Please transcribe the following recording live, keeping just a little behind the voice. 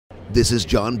This is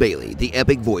John Bailey, the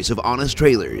epic voice of Honest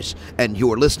Trailers, and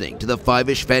you're listening to the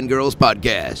Five-ish Fangirls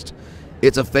podcast.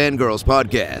 It's a Fangirls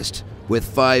podcast with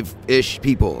five-ish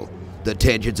people. The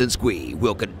tangents and squee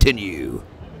will continue.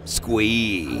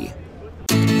 Squee.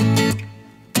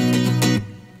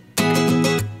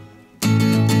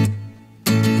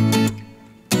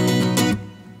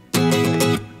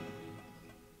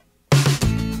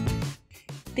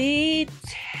 The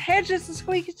tangents and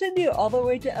squee continue all the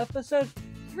way to episode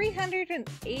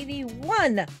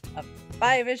 381 of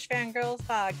Five-ish Fangirls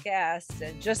podcast.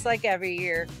 And just like every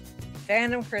year,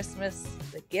 Fandom Christmas,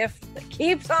 the gift that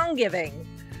keeps on giving.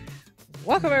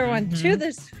 Welcome everyone to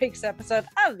this week's episode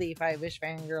of the Five-ish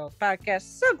Fangirls podcast.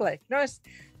 So glad you noticed.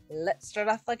 Let's start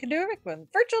off like a new one.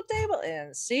 Virtual table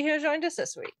and see who joined us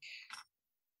this week.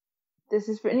 This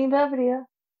is Brittany Belvedere.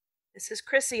 This is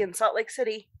Chrissy in Salt Lake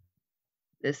City.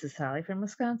 This is Holly from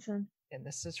Wisconsin. And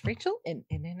this is Rachel in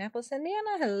Indianapolis,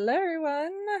 Indiana. Hello,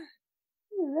 everyone.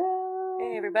 Hello.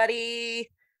 Hey, everybody.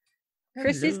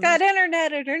 Chrissy's got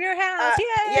internet in her house.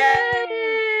 Yay!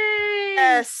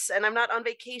 Yes, and I'm not on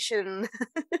vacation.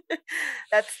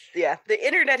 The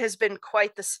internet has been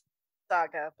quite the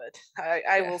saga, but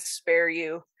I will spare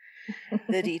you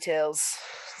the details.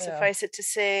 Yeah. Suffice it to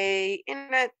say,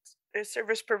 internet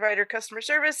service provider customer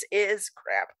service is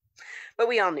crap. But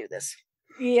we all knew this.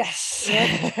 Yes.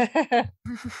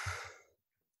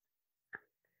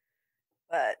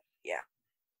 But yeah.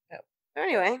 Yep.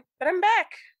 Anyway, but I'm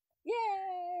back.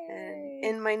 Yay!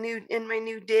 In my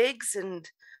new digs,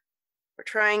 and we're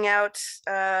trying out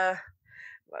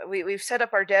we've set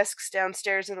up our desks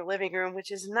downstairs in the living room,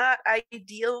 which is not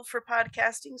ideal for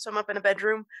podcasting, so I'm up in a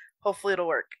bedroom. Hopefully it'll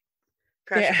work.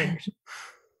 Cross your fingers.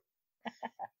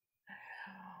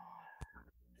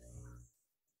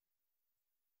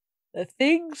 The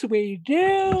things we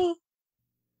do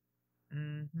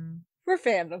for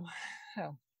fandom.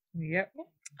 Oh. Yep.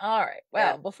 All right.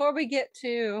 Well, before we get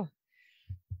to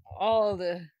all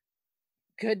the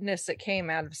goodness that came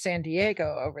out of San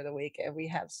Diego over the weekend, we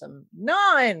have some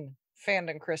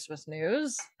non-fandom Christmas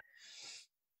news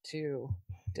to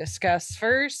discuss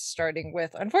first, starting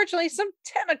with, unfortunately, some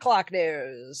 10 o'clock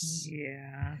news.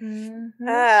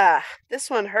 Yeah. This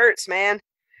one hurts, man.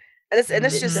 And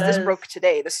this broke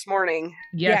today, this morning.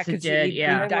 Yes, it did. You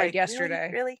died Like, yesterday.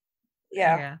 Really?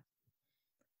 Yeah.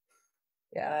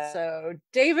 So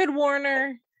David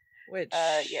Warner, which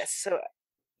yes. So I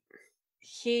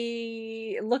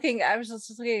was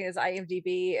just looking at his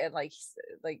IMDb, and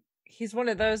he's one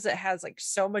of those that has like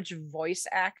so much voice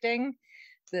acting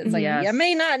that's like, you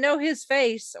may not know his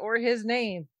face or his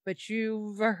name, but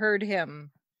you've heard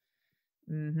him.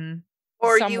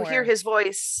 Or somewhere. you hear his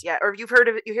voice, or you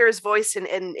hear his voice in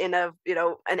a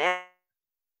an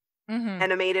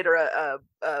animated or a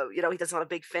he does not a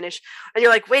Big Finish, and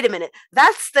you're like, wait a minute,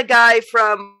 that's the guy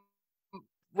from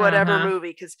whatever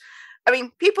movie. Because I mean,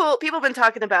 people have been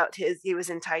talking about he was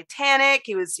in Titanic,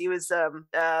 he was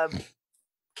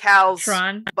Cal's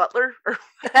Tron butler or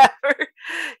whatever,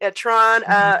 Tron,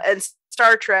 and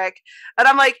Star Trek, and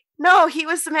I'm like, no, he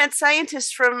was the mad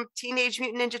scientist from Teenage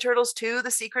Mutant Ninja Turtles 2: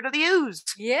 The Secret of the Ooze.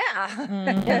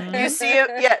 Yeah. You see him,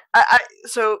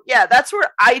 so that's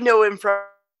where I know him from.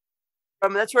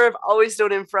 That's where I've always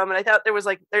known him from, and I thought there was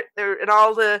like there in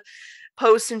all the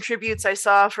posts and tributes I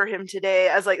saw for him today,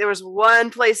 I was like, there was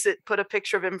one place that put a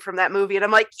picture of him from that movie, and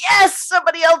I'm like, yes,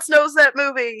 somebody else knows that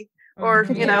movie, or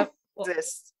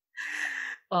exists.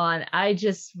 Well, and I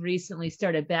just recently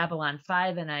started Babylon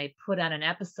 5, and I put on an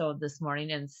episode this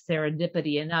morning, and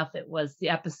serendipity enough, it was the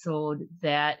episode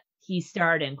that he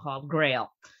starred in called Grail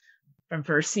from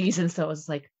first season. So it was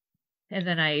like, and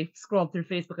then I scrolled through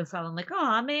Facebook and saw them, like,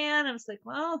 oh man, I was like,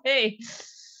 well, hey,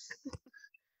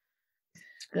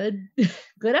 good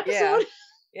episode.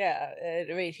 Yeah.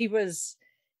 I mean, he's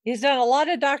done a lot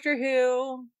of Doctor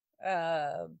Who,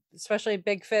 especially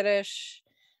Big Finish.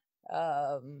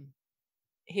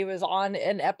 He was on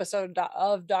an episode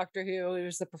of Doctor Who. He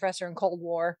was the professor in Cold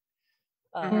War.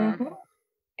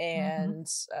 And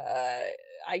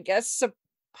I guess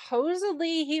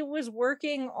supposedly he was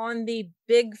working on the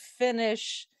Big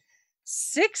Finish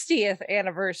 60th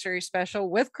anniversary special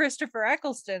with Christopher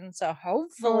Eccleston. So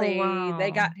hopefully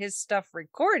they got his stuff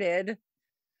recorded.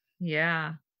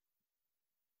 Yeah.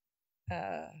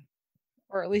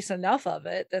 Or at least enough of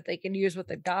it that they can use what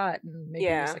they got, and maybe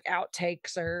use like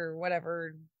outtakes or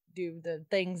whatever, do the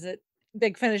things that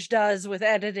Big Finish does with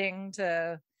editing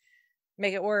to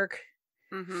make it work.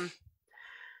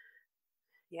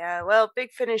 Yeah, well,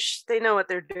 Big Finish, they know what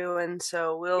they're doing,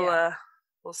 so we'll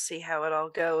see how it all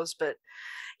goes. But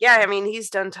yeah, I mean, he's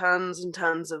done tons and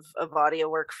tons of audio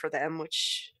work for them,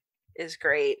 which is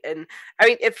great. And I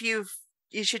mean,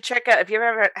 you should check out, if you've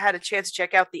ever had a chance to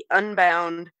check out the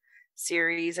Unbound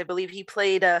series, I believe he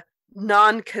played a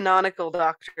non-canonical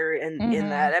doctor in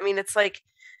that. I mean, it's like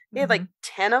they had like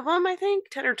 10 of them, I think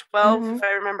 10 or 12 if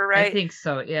I remember right. I think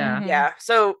so, yeah. Yeah,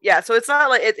 so it's not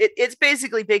like it's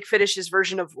basically Big Finish's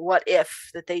version of What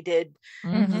If that they did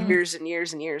years and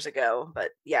years and years ago.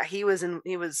 But yeah, he was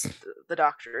the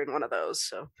doctor in one of those.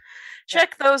 So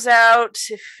check those out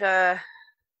if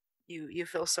you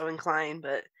feel so inclined.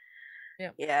 But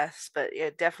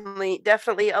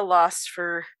definitely a loss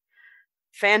for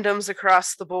fandoms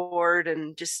across the board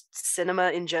and just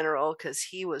cinema in general, because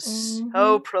he was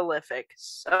so prolific.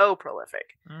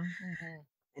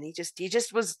 And he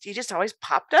just always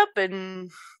popped up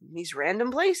in these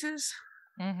random places.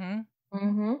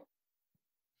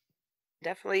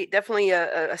 Definitely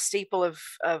a staple of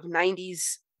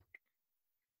 90s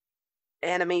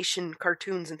animation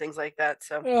cartoons and things like that.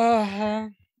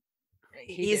 So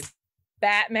he's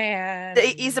Batman.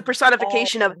 He's a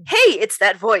personification of, hey, it's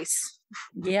that voice.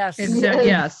 Yes.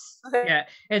 Yes. Yeah.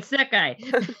 It's that guy.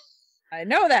 I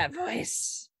know that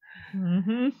voice.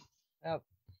 Oh.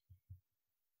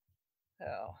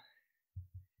 So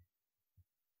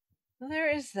there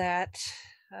is that.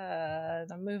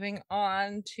 I'm moving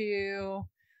on to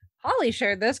Holly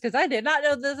shared this because I did not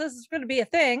know this is going to be a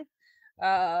thing.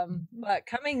 But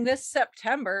coming this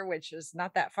September, which is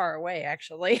not that far away,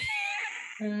 actually.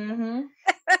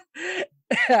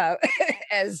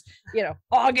 As you know,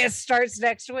 August starts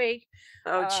next week.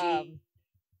 Oh, gee.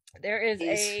 There is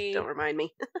don't remind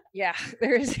me.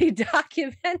 There is a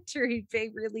documentary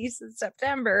being released in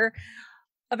September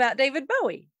about David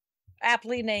Bowie,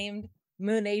 aptly named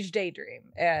Moon Age Daydream,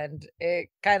 and it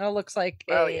kind of looks like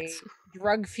a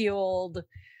drug-fueled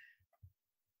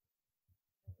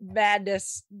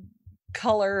madness,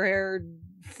 color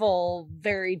full,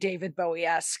 very David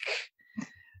Bowie-esque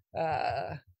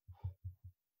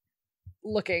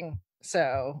looking.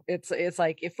 So it's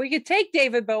like, if we could take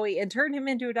David Bowie and turn him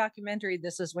into a documentary,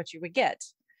 this is what you would get.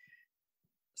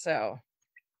 So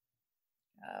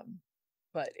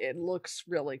but it looks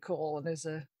really cool, and as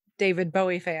a David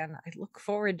Bowie fan, I look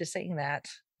forward to seeing that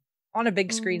on a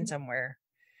big screen somewhere.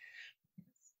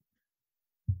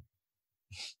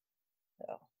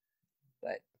 So,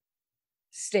 but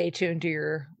stay tuned to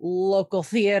your local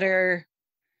theater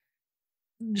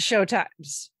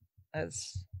showtimes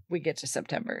as we get to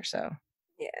September. So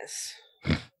yes.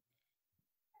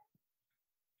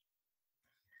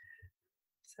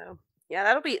 So yeah,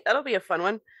 that'll be a fun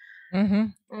one.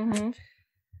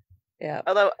 Yeah.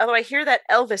 Although I hear that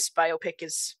Elvis biopic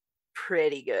is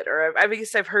pretty good, or I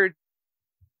guess I've heard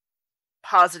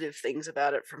positive things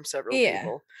about it from several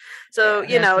people. So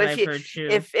you know, if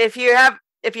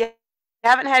you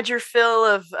haven't had your fill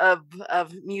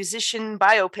of musician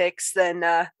biopics, then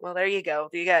well, there you go.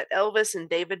 You got Elvis and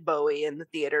David Bowie in the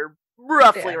theater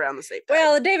roughly around the same time.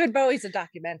 Well, David Bowie's a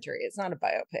documentary. It's not a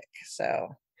biopic.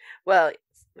 So, well,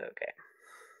 okay.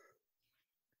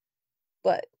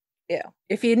 But yeah,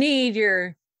 if you need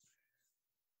your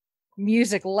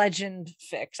music legend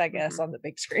fix, I guess, on the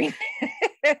big screen.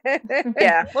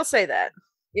 Yeah, we'll say that.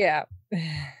 Yeah.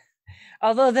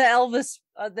 Although the Elvis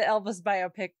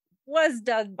biopic was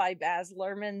done by Baz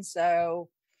Luhrmann, so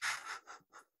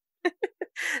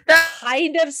that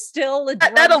kind of still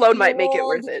that alone might make it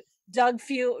worth it. Drug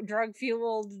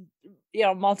fueled, you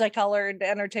know, multicolored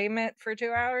entertainment for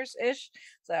 2 hours ish.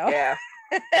 So yeah.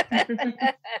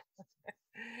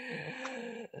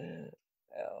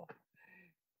 Oh.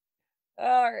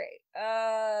 All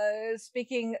right.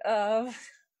 Speaking of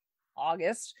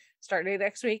August, starting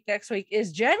next week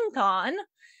is Gen Con.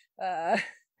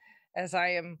 As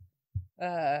I am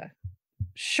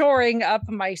shoring up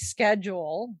my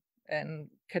schedule and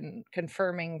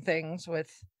confirming things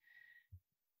with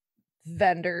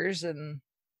vendors and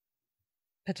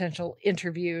potential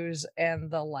interviews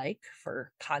and the like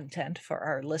for content for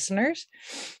our listeners.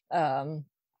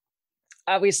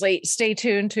 Obviously, stay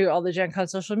tuned to all the Gen Con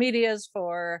social medias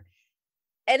for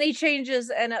any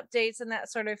changes and updates and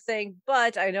that sort of thing.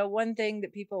 But I know one thing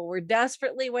that people were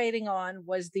desperately waiting on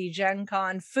was the Gen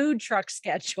Con food truck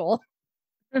schedule.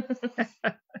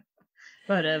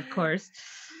 But of course,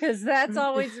 because that's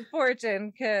always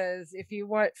important, because if you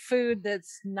want food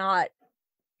that's not,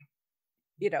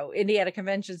 you know, Indiana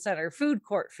Convention Center food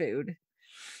court food,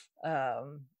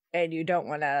 and you don't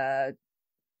want to,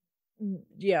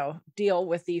 you know, deal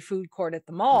with the food court at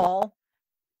the mall,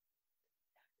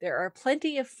 there are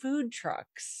plenty of food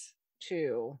trucks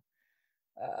to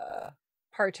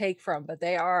partake from, but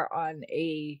they are on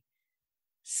a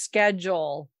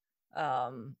schedule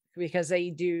because they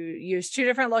do use two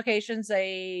different locations.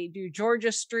 They do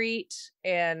Georgia Street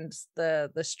and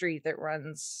the street that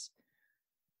runs,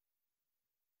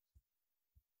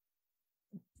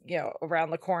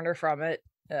 around the corner from it,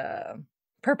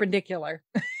 perpendicular.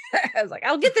 I was like,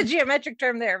 I'll get the geometric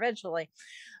term there eventually.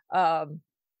 And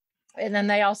then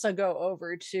they also go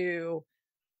over to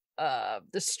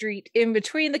the street in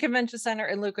between the convention center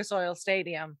and Lucas Oil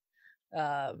Stadium.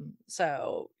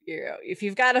 So if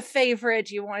you've got a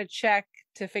favorite, you want to check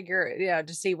to figure,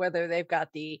 to see whether they've got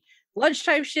the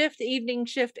lunchtime shift, the evening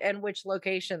shift, and which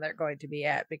location they're going to be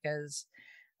at, because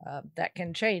that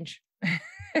can change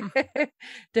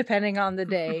depending on the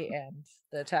day and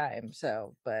the time.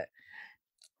 So, but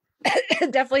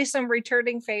definitely some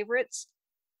returning favorites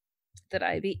that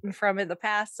I've eaten from in the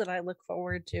past that I look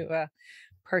forward to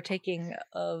partaking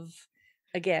of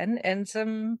again, and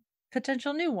some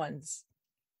potential new ones.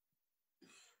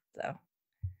 So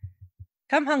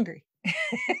come hungry.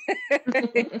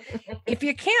 If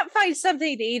you can't find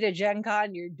something to eat at Gen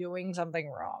Con, you're doing something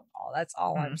wrong. That's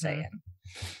all I'm saying.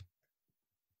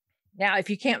 Now, if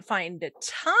you can't find the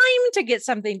time to get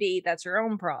something to eat, that's your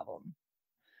own problem.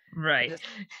 Right. Just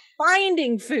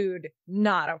finding food,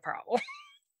 not a problem.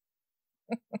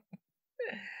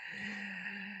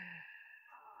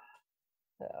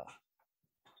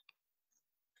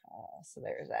 So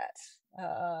there's that.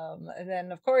 And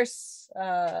then, of course,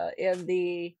 in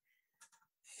the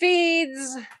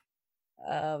feeds,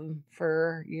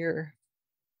 for your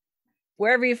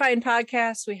wherever you find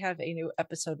podcasts, we have a new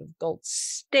episode of Gold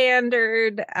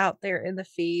Standard out there in the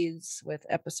feeds, with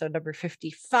episode number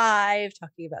 55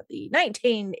 talking about the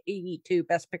 1982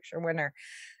 Best Picture winner,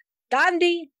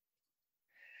 Gandhi.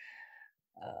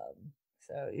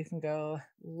 So you can go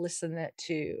listen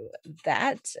to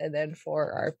that. And then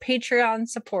for our Patreon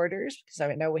supporters, because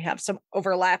I know we have some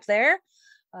overlap there,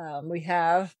 we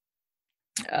have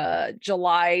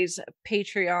July's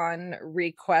Patreon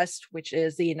request, which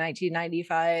is the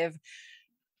 1995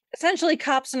 essentially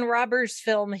cops and robbers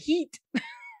film Heat.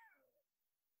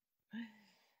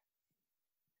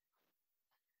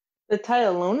 The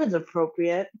title alone is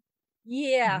appropriate.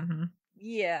 Yeah. Mm-hmm.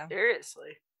 Yeah.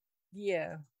 Seriously.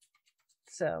 Yeah.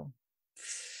 So,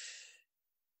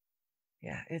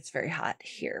 yeah, it's very hot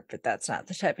here, but that's not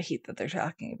the type of heat that they're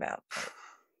talking about.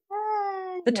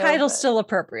 The title's still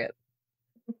appropriate.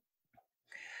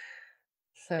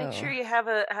 So make sure you have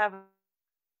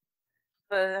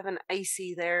an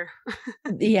icy there.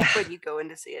 Yeah. When you go in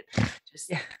to see it.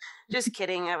 Just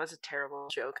kidding. That was a terrible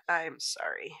joke. I'm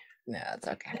sorry. No, it's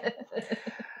okay.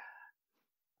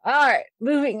 All right,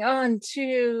 moving on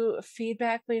to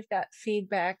feedback. We've got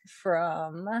feedback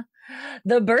from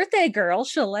the birthday girl,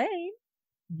 Shalane.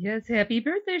 Yes, happy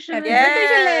birthday, Shalane.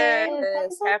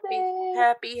 Yes.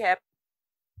 Happy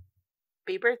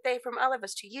Happy birthday from all of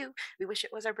us to you. We wish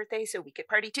it was our birthday so we could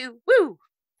party too. Woo!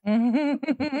 I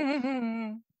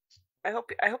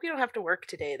hope you don't have to work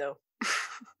today though.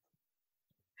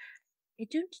 I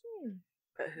do too.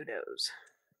 But who knows?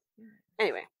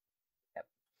 Anyway.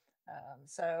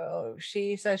 So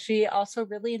she says she also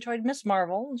really enjoyed Miss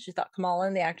Marvel. She thought Kamala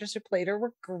and the actress who played her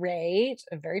were great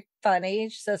and very funny.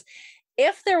 She says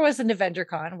if there was an Avenger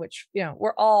Con, which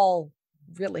we're all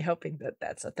really hoping that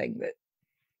that's a thing that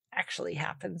actually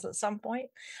happens at some point,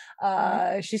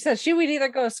 she says she would either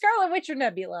go Scarlet Witch or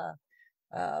Nebula.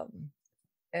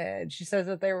 And she says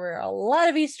that there were a lot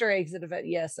of Easter eggs at event.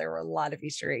 Yes, there were a lot of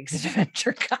Easter eggs at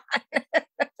Adventure Con.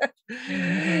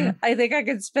 I think I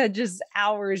could spend just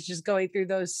hours just going through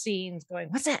those scenes going,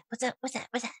 what's that?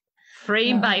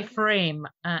 Frame by frame.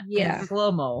 In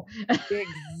slow-mo.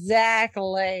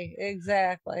 Exactly.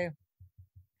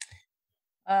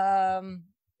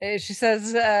 She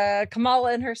says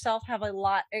Kamala and herself have a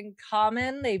lot in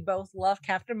common. They both love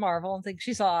Captain Marvel and think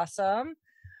she's awesome.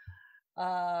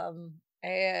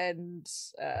 And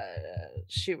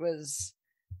she was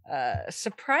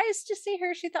surprised to see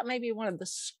her. She thought maybe one of the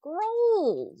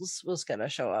Skrulls was going to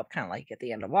show up, kind of like at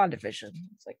the end of WandaVision.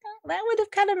 It's like, oh, that would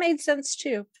have kind of made sense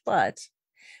too, but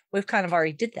we've kind of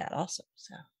already did that also.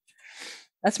 So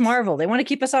that's Marvel. They want to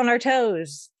keep us on our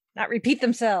toes, not repeat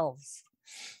themselves.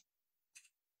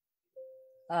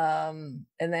 And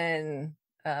then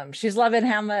she's loving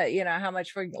how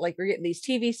much we're getting these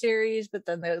TV series, but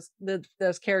then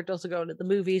those characters will go to the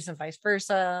movies and vice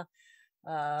versa.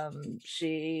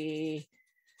 She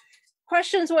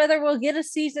questions whether we'll get a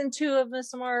season 2 of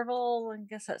Miss Marvel. I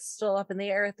guess that's still up in the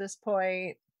air at this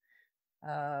point.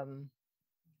 I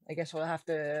guess we'll have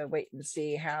to wait and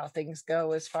see how things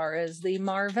go as far as the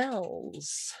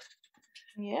Marvels.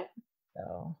 Yep.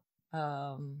 So,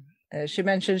 She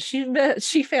mentioned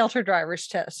she failed her driver's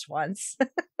test once,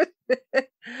 but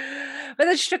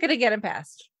then she took it again and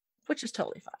passed, which is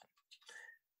totally fine.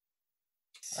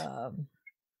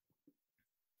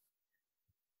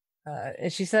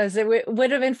 And she says it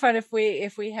would have been fun if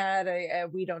we had a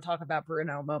we don't talk about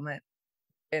Bruno moment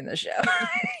in the show.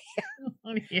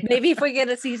 Yeah. Maybe if we get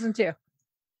a season 2.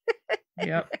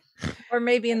 Yep. Or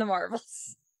maybe in the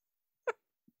Marvels.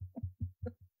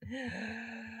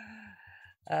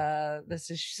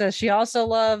 She says she also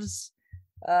loves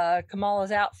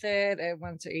Kamala's outfit and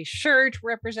wants a shirt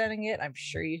representing it. I'm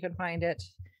sure you can find it.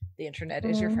 The internet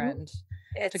is your friend.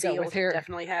 To go with her,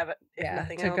 definitely have it. If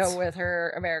nothing else. Go with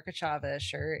her America Chavez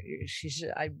shirt.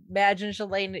 I imagine,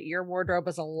 Shalane, that your wardrobe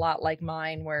is a lot like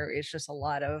mine, where it's just a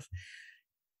lot of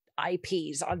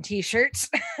IPs on t-shirts.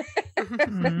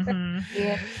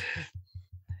 Yeah.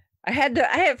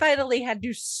 I finally had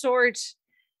to sort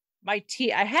I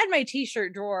had my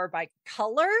t-shirt drawer by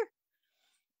color,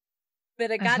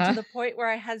 but it got to the point where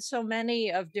I had so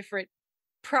many of different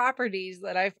properties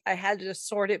that I had to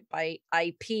sort it by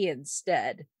IP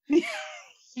instead.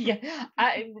 Yeah,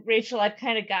 Rachel, I've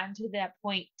kind of gotten to that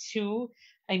point too.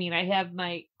 I mean, I have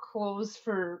my clothes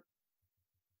for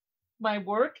my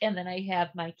work, and then I have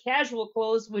my casual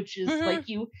clothes, which is like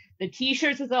the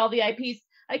t-shirts with all the IPs.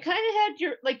 I kind of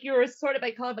had yours sorted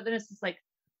by color, but then it's just like,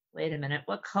 wait a minute,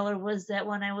 what color was that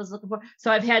one I was looking for? So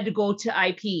I've had to go to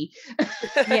IP.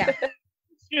 Yeah.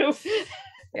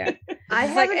 Yeah.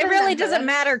 It really doesn't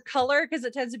matter matter color because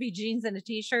it tends to be jeans and a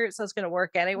t-shirt, so it's going to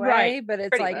work anyway. Right. But it's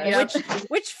Pretty like, much.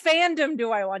 which fandom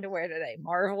do I want to wear today?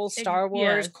 Marvel, Star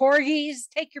Wars, Corgis?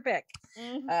 Take your pick.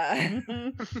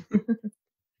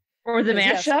 Or the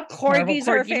mashup. Corgis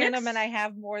are a fandom, and I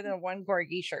have more than one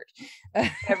Corgi shirt.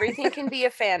 Everything can be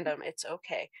a fandom. It's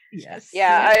okay. Yes.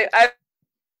 Yeah,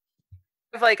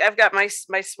 I've got my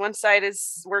one side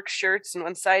is work shirts and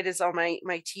one side is all my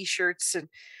t-shirts, and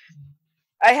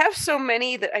I have so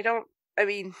many that I'm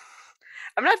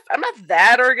not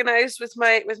that organized with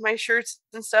my shirts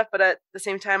and stuff, but at the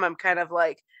same time I'm kind of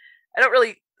like, I don't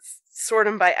really sort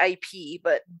them by IP,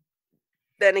 but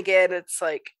then again it's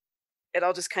like it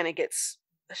all just kind of gets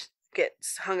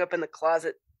hung up in the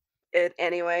closet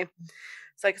anyway.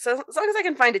 It's like, so as long as I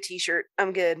can find a t-shirt,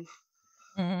 I'm good.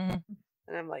 And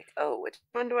I'm like, oh, which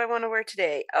one do I want to wear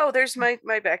today? Oh, there's my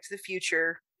Back to the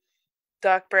Future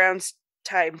Doc Brown's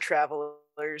Time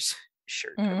Travelers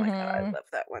shirt. I'm like, oh, I love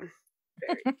that one.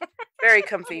 Very, very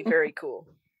comfy, very cool.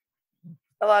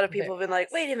 A lot of people have been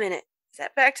like, wait a minute, is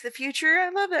that Back to the Future? I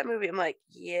love that movie. I'm like,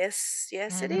 yes,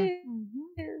 it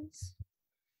is.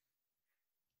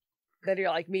 Then you're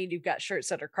like me, and you've got shirts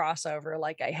that are crossover.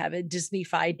 Like I have a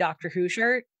Disney-fied Doctor Who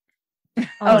shirt.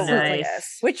 Oh, nice. Like,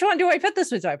 yes. Which one do I put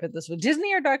this with? Do I put this with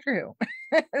Disney or Doctor Who?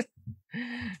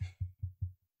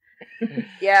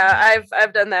 Yeah,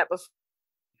 I've done that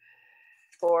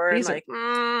before. And like,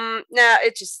 nah,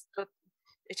 it just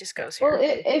goes here. Well,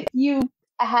 if you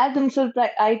had them sort of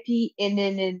like IP and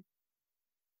then in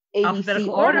ABC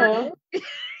Alphabetical order,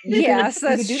 yes,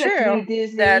 that's do true. That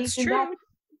Disney That's and true.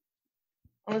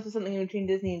 Unless it's something in between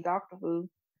Disney and Doctor Who.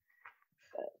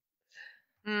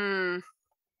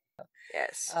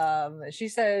 Yes. She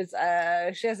says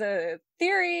she has a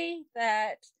theory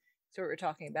that, so we're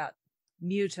talking about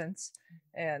mutants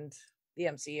and the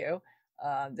MCU,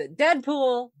 that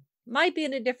Deadpool might be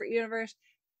in a different universe,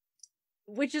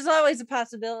 which is always a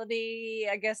possibility,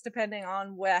 I guess, depending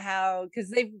on how, because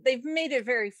they've made it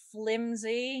very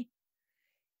flimsy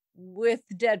with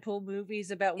Deadpool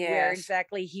movies about where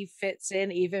exactly he fits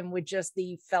in, even with just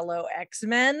the fellow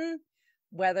X-Men,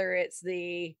 whether it's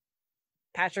the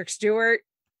Patrick Stewart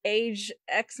age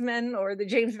X-Men or the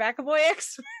James McAvoy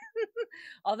X-Men.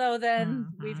 Although then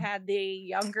we've had the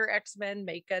younger X-Men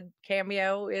make a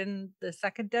cameo in the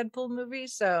second Deadpool movie.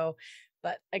 So,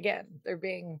 but again, they're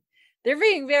being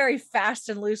very fast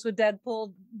and loose with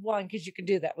Deadpool. One, because you can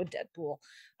do that with Deadpool.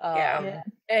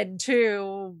 And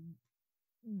two,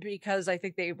 because I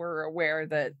think they were aware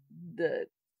that the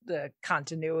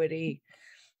continuity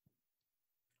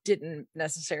didn't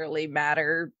necessarily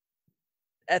matter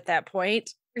at that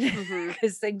point,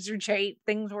 because things were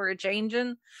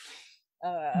changing.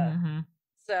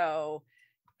 So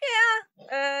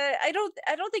I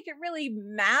don't think it really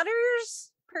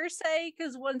matters per se,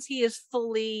 because once he is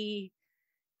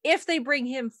if they bring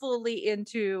him fully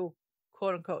into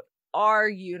quote unquote our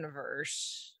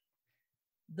universe,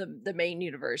 the main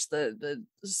universe, the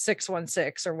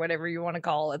 616 or whatever you want to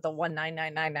call it, the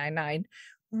 199999,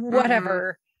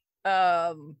 whatever,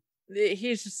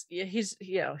 he's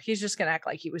just gonna act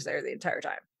like he was there the entire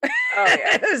time. Oh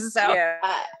yeah. So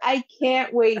I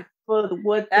can't wait for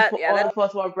what That- the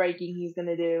fourth wall breaking he's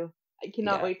gonna do. I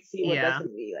cannot wait to see what that's gonna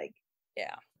be like.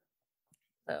 Yeah.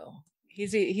 So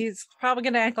he's probably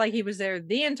gonna act like he was there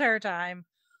the entire time,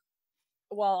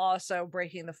 while also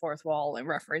breaking the fourth wall and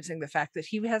referencing the fact that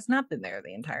he has not been there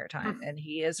the entire time, and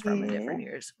he is from a different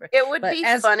years. It would be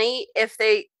funny if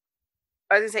they.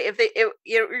 I was gonna say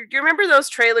you remember those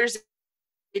trailers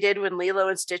they did when Lilo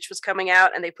and Stitch was coming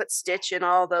out, and they put Stitch in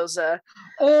all those those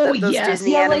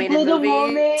Disney animated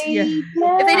movies. Yeah.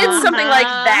 If they did something like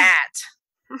that,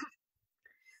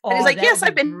 and he's like, that "Yes, would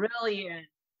I've be been," brilliant.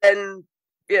 and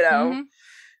and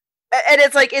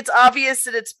it's like it's obvious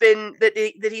that it's been that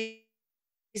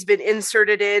he's been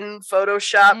inserted in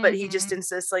Photoshop, but he just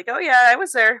insists, like, "Oh yeah, I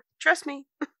was there. Trust me."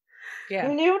 Yeah,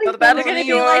 the Battle they're gonna of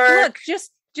be New like, York. "Look,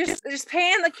 just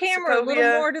pan the camera a little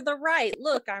Sokovia. more to the right.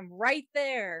 Look, I'm right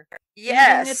there.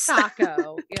 Yes, eating a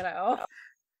taco."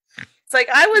 It's like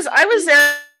I was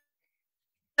there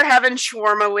having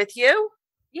shawarma with you.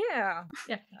 Yeah,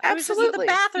 Absolutely. I was just in the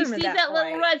bathroom. You at see that that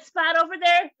little point. red spot over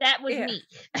there? That was me.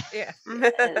 Yeah,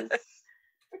 Yes.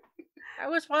 I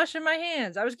was washing my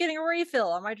hands. I was getting a refill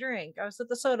on my drink. I was at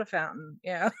the soda fountain.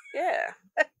 Yeah. Yeah.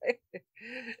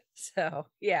 So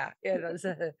yeah, it was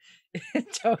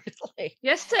totally.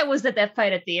 Yes, I was at that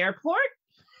fight at the airport.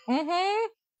 Mm-hmm.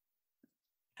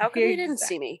 How come you didn't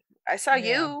see me? I saw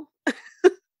you.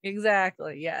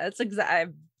 Exactly. Yeah, it's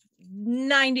I'm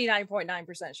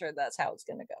 99.9% sure that's how it's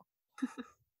gonna go.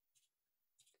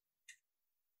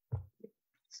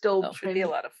 Still Should be a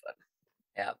lot of fun.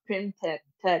 Yeah. Prim tech.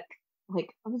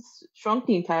 Like I was shrunk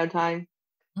the entire time.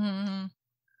 Mm-hmm.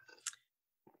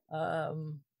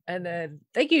 And then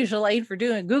thank you, Shalane, for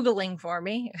doing Googling for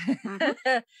me.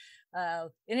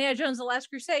 Indiana Jones: The Last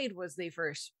Crusade was the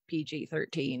first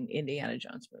PG-13 Indiana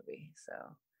Jones movie. So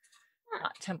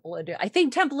not Temple of Doom. I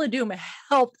think Temple of Doom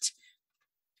helped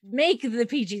make the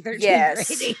PG-13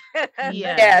 rating.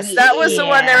 Yes, that was the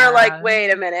one they were like, wait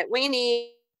a minute, we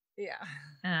need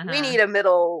we need a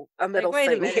middle wait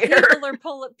thing a minute. here.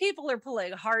 People are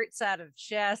pulling hearts out of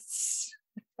chests.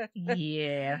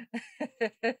 Yeah.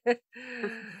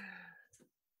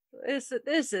 This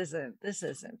isn't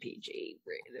PG.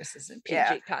 This isn't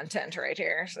PG content right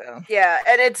here. So yeah,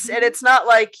 and it's not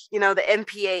like, the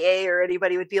MPAA or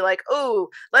anybody would be like, oh,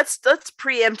 let's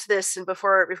preempt this and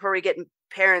before we get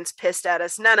parents pissed at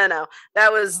us. No.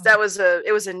 That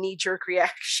was a knee jerk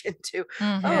reaction to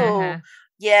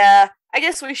yeah. I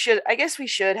guess we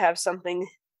should have something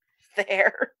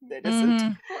there that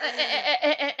isn't.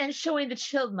 And showing the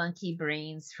chilled monkey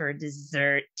brains for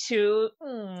dessert too.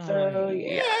 Oh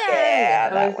yeah.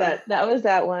 That was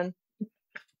that one.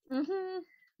 Mm-hmm.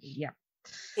 Yeah,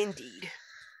 indeed.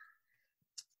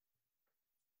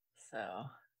 So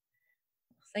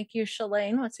thank you,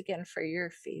 Shalane, once again for your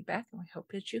feedback, and we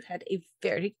hope that you had a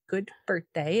very good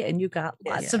birthday and you got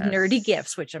lots of nerdy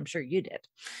gifts, which I'm sure you did.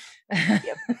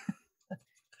 Yep.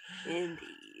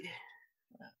 Indeed.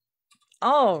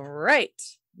 All right,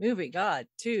 moving on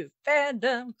to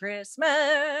Fandom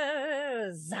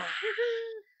Christmas.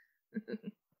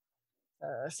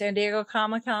 San Diego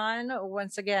Comic-Con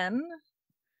once again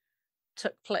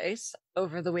took place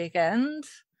over the weekend,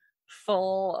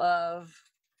 full of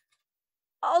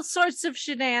all sorts of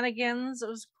shenanigans. It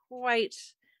was quite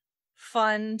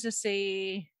fun to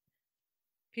see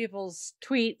people's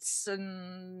tweets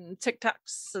and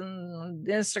TikToks and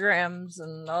Instagrams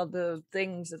and all the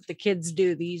things that the kids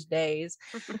do these days.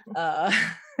 All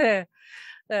the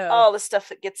stuff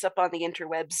that gets up on the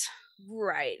interwebs.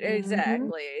 Right,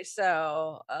 exactly.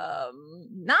 So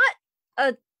not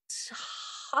a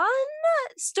ton.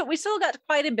 We still got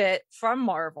quite a bit from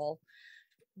Marvel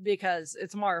because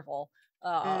it's Marvel.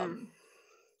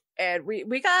 And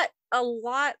we got a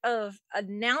lot of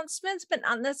announcements, but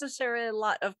not necessarily a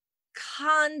lot of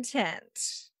content.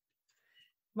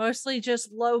 Mostly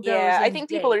just logos. Yeah, I think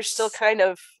people are still kind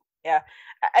of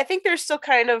I think they're still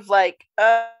kind of like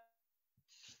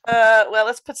well,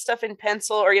 let's put stuff in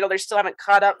pencil, or they still haven't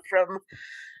caught up from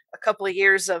a couple of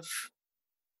years of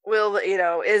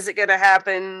is it gonna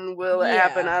happen? Will it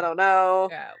happen? I don't know.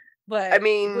 Yeah. But I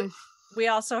mean, we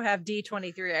also have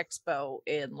D23 Expo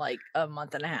in like a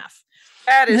month and a half.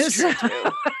 That is true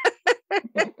too.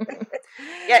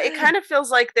 Yeah, it kind of feels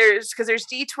like there's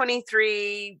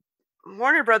D23.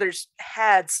 Warner Brothers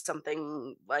had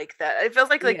something like that. It feels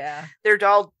like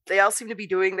they all seem to be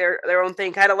doing their own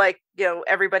thing, kind of like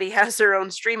everybody has their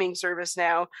own streaming service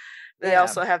now. They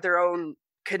also have their own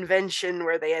convention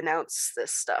where they announce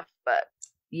this stuff. But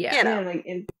like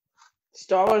in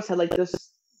Star Wars had like this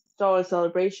Star Wars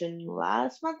celebration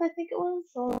last month, I think it was,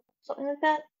 or something like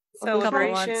that.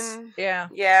 Celebration,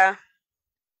 yeah.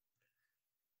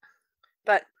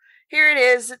 here it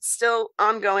is. It's still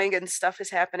ongoing and stuff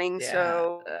is happening.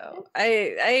 So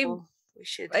we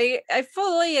should. I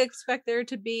fully expect there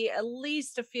to be at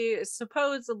least a few.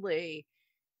 Supposedly,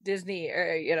 Disney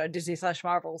or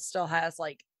Disney/Marvel still has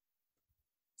like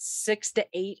 6 to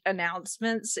 8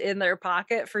 announcements in their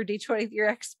pocket for D23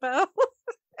 Expo.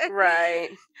 Right.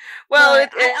 Well,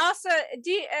 and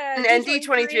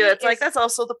D23. That's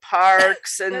also the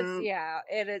parks and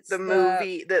and it's the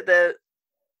movie, the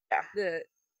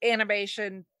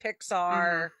animation,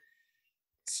 Pixar,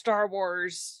 Star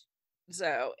Wars.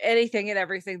 So anything and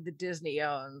everything that Disney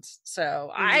owns.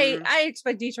 So I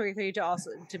expect D23 to also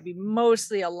to be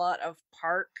mostly a lot of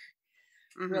park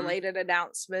related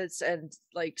announcements and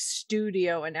like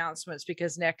studio announcements,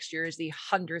 because next year is the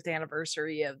 100th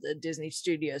anniversary of the Disney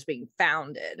Studios being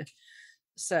founded.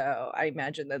 So I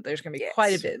imagine that there's going to be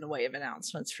quite a bit in the way of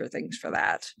announcements for things for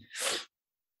that.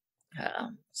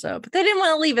 But they didn't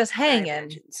want to leave us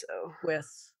hanging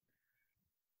with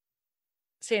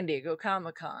San Diego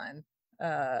Comic-Con.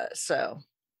 So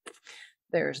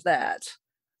there's that.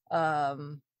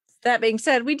 That being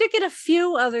said, we did get a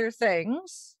few other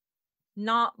things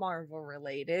not Marvel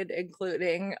related,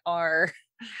 including our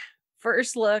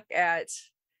first look at,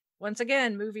 once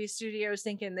again, movie studios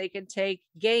thinking they could take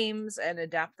games and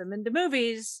adapt them into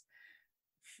movies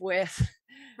with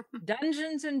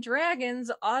Dungeons and Dragons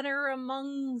Honor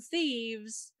Among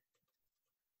Thieves.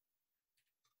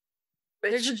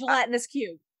 There's a gelatinous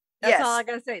cube. That's all I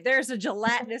gotta say. There's a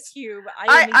gelatinous cube.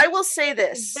 I will say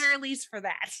this. At least for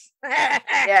that.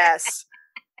 Yes.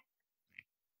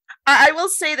 I will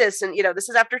say this, and this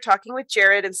is after talking with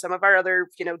Jared and some of our other,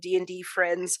 D&D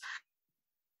friends.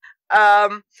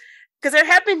 Because there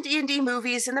have been D&D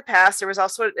movies in the past. There was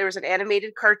an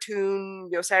animated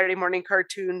cartoon, Saturday morning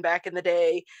cartoon back in the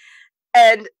day.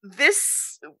 And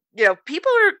this,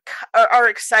 people are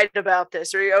excited about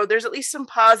this, or there's at least some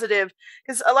positive,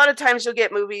 because a lot of times you'll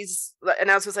get movies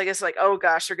announcements like this, like, oh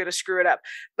gosh, they're going to screw it up.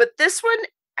 But this one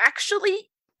actually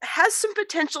has some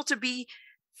potential to be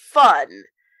fun,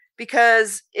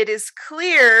 because it is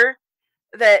clear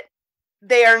that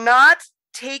they are not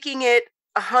taking it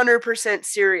 100%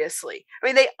 seriously. I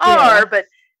mean, they are, but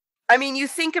I mean, you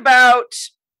think about,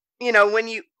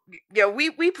 when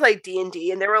we played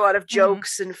D&D, and there were a lot of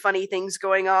jokes and funny things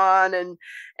going on, and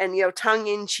tongue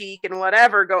in cheek and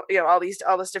whatever, all these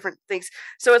different things.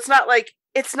 So it's not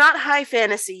high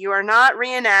fantasy. You are not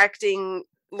reenacting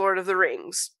Lord of the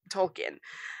Rings, Tolkien.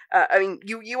 I mean,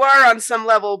 you are on some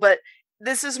level, but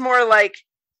this is more like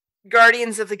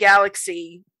Guardians of the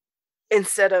Galaxy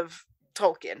instead of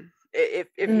Tolkien, if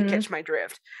you catch my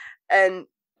drift. And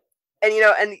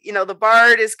the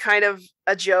bard is kind of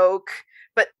a joke,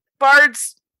 but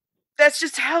bards, that's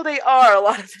just how they are a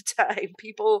lot of the time.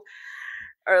 People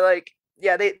are like,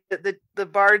 the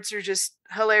bards are just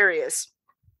hilarious,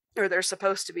 or they're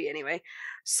supposed to be anyway.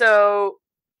 So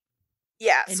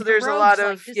and so there's a lot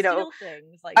of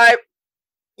things. Like,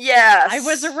 yes, I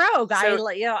was a rogue. So,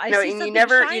 I and you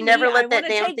never let that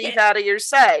damn thief out of your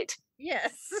sight.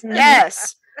 Yes.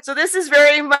 Yes. So this is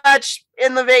very much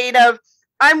in the vein of,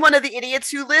 I'm one of the idiots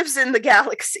who lives in the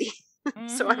galaxy.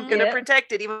 So I'm going to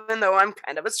protect it, even though I'm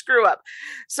kind of a screw up.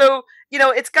 So,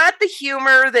 it's got the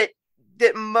humor that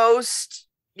most,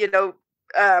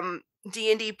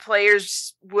 D&D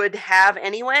players would have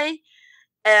anyway.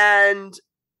 And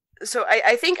so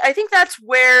I think that's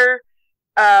where,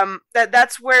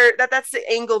 that's the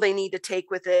angle they need to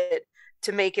take with it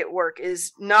to make it work,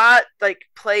 is not like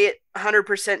play it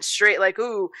 100% straight, like,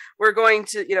 ooh, we're going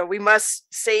to, we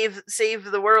must save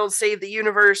the world, save the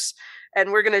universe,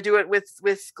 and we're going to do it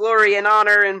with glory and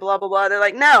honor and blah blah blah. They're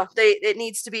like, no, it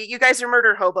needs to be, you guys are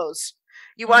murder hobos.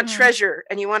 You want treasure,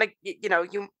 and you want to, you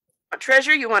want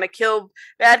treasure, you want to kill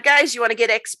bad guys, you want to get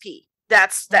XP.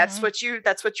 That's what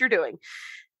you're doing.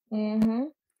 And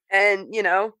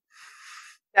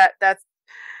that's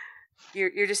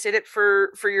you're just in it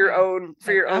for your own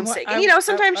sake. And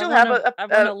sometimes you'll have I'm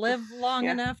gonna live long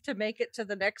enough to make it to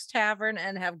the next tavern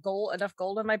and have enough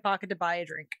gold in my pocket to buy a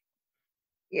drink.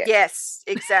 Yes,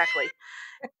 exactly.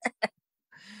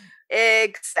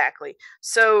 Exactly.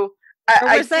 So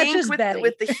I think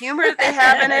with the humor that they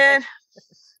have in it.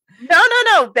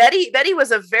 No. Betty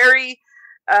was a very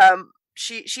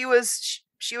she was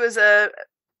a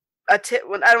I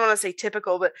don't want to say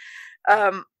typical, but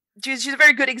she's a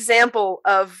very good example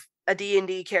of a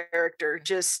D&D character.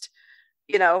 Just,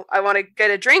 I want to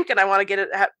get a drink, and I want to get it,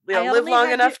 live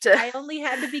long enough to. I only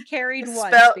had to be carried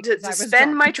once to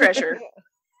spend my treasure.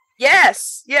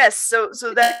 Yes. So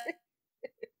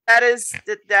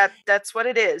that's what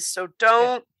it is. So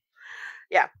don't.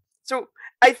 Yeah. So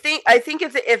I think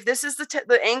if this is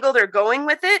the angle they're going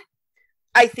with it,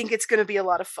 I think it's going to be a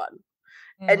lot of fun.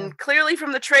 And clearly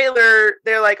from the trailer,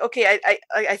 they're like, okay,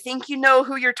 I think you know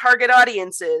who your target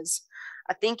audience is.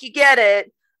 I think you get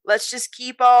it. Let's just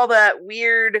keep all that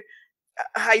weird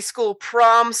high school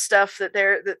prom stuff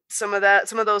that some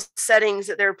of those settings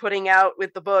that they're putting out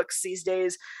with the books these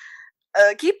days.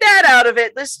 Keep that out of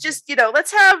it. Let's just,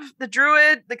 let's have the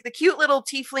druid, the cute little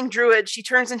tiefling druid. She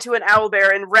turns into an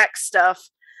owlbear and wrecks stuff.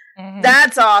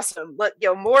 That's awesome.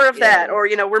 More of that. Or,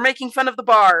 we're making fun of the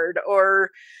bard, or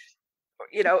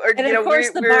and of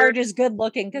course the bard is good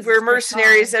looking because we're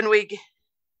mercenaries and we.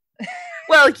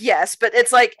 Well, yes, but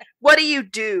it's like, what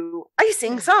do? I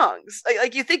sing songs.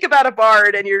 Like you think about a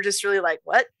bard and you're just really like,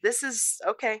 what? This is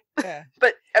okay. Yeah.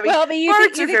 But I mean,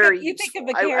 bards are very you think of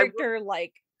a character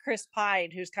like Chris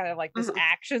Pine, who's kind of like this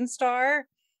action star.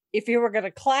 If you were going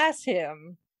to class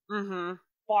him,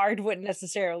 bard wouldn't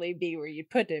necessarily be where you'd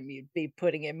put him. You'd be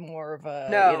putting him more of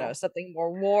a, something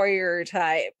more warrior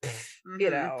type,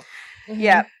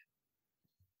 Yeah.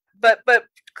 But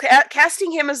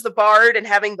casting him as the bard and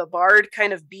having the bard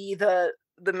kind of be the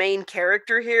main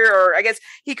character here, or I guess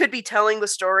he could be telling the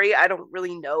story. I don't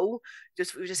really know.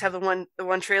 We just have the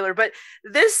one trailer, but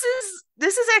this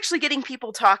is actually getting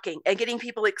people talking and getting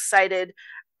people excited,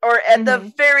 or at the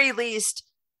very least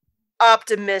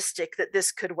optimistic that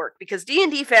this could work, because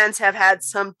D&D fans have had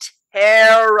some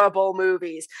terrible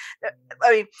movies.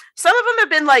 I mean, some of them have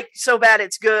been like so bad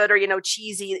it's good, or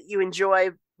cheesy that you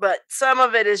enjoy, but some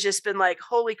of it has just been like,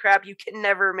 holy crap, you can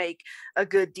never make a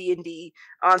good D&D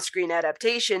on-screen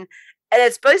adaptation. And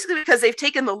it's basically because they've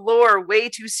taken the lore way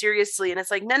too seriously, and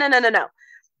it's like,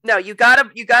 no, you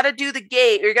gotta do the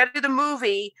game, or you gotta do the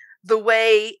movie the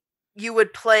way you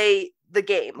would play the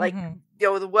game, like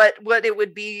what it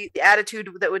would be, the attitude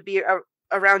that would be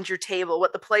around your table,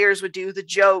 what the players would do, the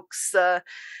jokes, the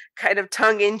kind of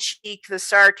tongue-in-cheek, the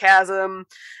sarcasm.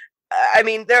 I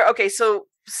mean, so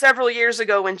several years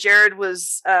ago when Jared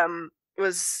was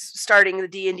starting the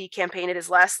D&D campaign at his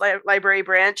last library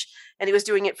branch, and he was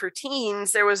doing it for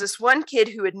teens, there was this one kid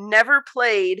who had never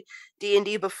played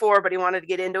D&D before, but he wanted to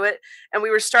get into it. And we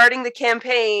were starting the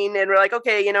campaign, and we're like,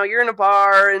 okay, you're in a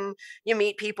bar and you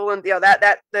meet people, and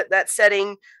that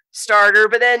setting starter,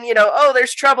 but then oh,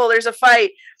 there's trouble, there's a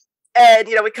fight, and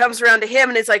it comes around to him,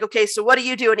 and it's like, okay, so what do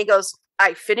you do? And he goes,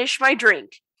 I finish my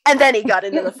drink. And then he got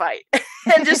into the fight.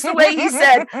 And just the way he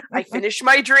said, I finished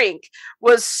my drink,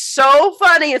 was so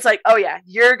funny. It's like, oh yeah,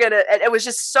 you're gonna, and it was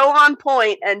just so on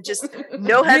point, and just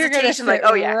no hesitation. Like,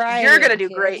 oh yeah, you're gonna do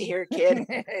great here, kid.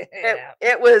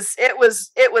 It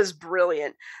was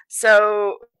brilliant.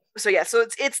 So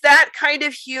it's that kind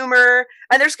of humor,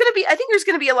 and I think there's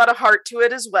gonna be a lot of heart to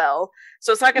it as well.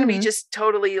 So it's not gonna be just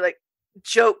totally like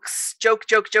joke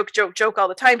all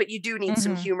the time, but you do need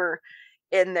some humor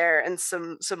in there, and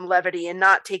some levity, and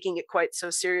not taking it quite so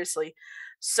seriously.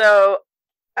 So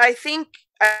I think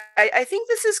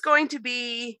this is going to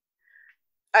be,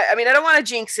 I mean, I don't want to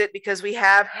jinx it because we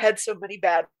have had so many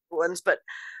bad ones, but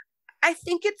I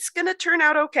think it's going to turn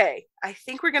out okay. I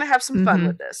think we're going to have some fun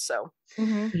with this. So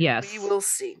yes, we will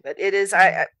see. But it is,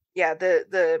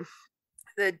 the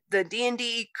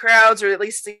D&D crowds, or at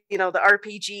least the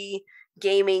RPG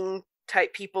gaming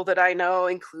type people that I know,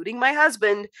 including my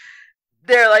husband,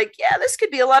 they're like, yeah, this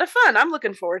could be a lot of fun. I'm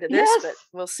looking forward to this, but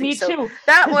we'll see. Me too.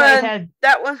 That one,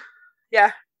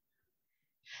 yeah.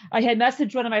 I had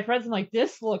messaged one of my friends. I'm like,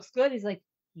 this looks good. He's like,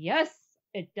 yes,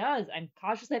 it does. I'm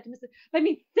cautiously optimistic. I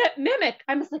mean, that mimic,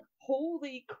 I was like,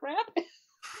 holy crap. Are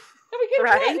we getting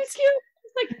that? It's cute.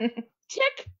 It's like,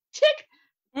 tick.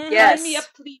 Yes. Sign me up,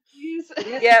 please.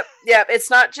 Yep.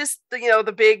 It's not just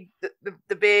the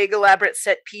big elaborate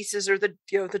set pieces, or the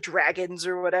the dragons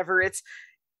or whatever.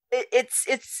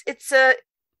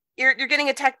 You're getting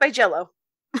attacked by Jello,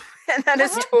 and that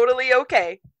is totally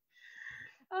okay.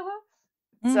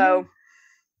 So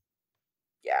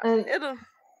yeah,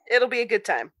 it'll be a good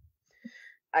time,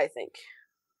 I think.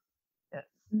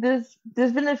 There's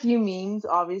been a few memes,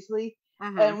 obviously,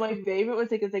 and my favorite was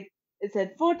it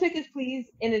said 4 tickets please,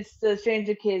 and it's the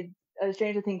Stranger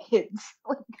Things kids.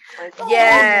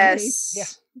 Yes. Yeah.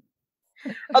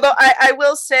 Although I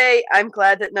will say, I'm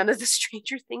glad that none of the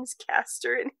Stranger Things cast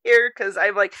are in here, because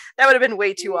I'm like, that would have been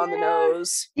way too on the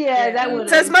nose. Yeah, that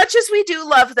would. As much as we do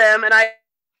love them, and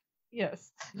they're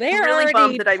really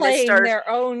already that I playing their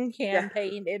own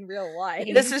campaign in real life.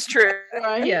 This is true.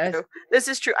 Yes, this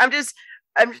is true. I'm just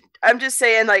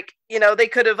saying, like, they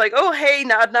could have like, oh hey,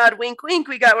 nod nod, wink wink,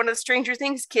 we got one of the Stranger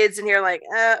Things kids in here. Like,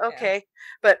 okay,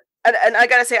 but. And I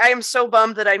gotta say, I am so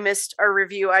bummed that I missed our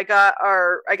review. I got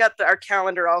our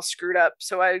calendar all screwed up,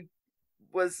 so I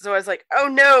I was like, oh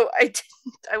no,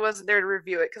 I wasn't there to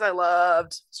review it because I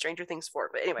loved Stranger Things 4.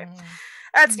 But anyway,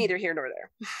 that's neither here nor there.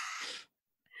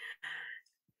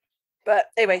 But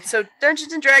anyway, so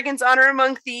Dungeons and Dragons Honor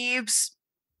Among Thieves,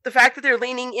 the fact that they're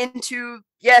leaning into,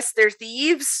 yes, they're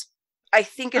thieves, I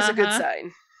think is a good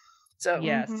sign. So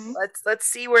yes, let's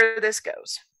see where this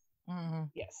goes.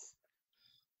 Yes.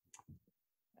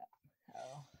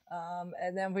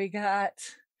 And then we got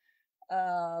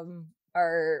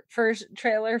our first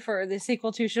trailer for the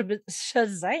sequel to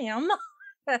Shazam.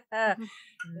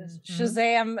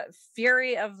 Shazam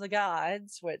Fury of the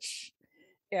Gods, which,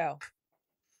 you know,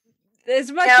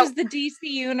 as much as the DC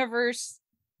universe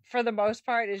for the most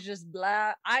part is just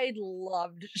blah, I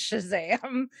loved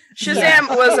Shazam. Shazam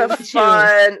was a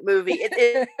fun movie.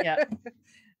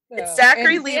 It's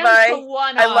Zachary Levi.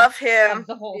 I love him.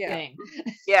 The whole thing.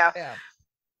 Yeah.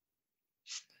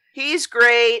 He's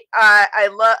great. I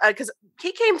love because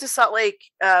he came to Salt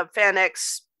Lake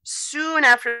FanX soon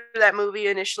after that movie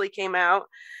initially came out,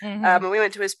 and we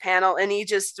went to his panel, and he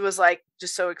just was like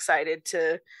just so excited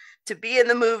to be in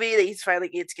the movie that he's finally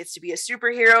gets to be a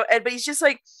superhero, but he's just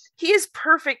like he is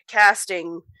perfect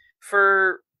casting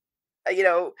for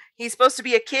he's supposed to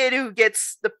be a kid who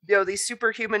gets these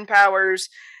superhuman powers,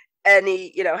 and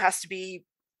he has to be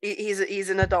he's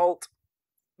an adult.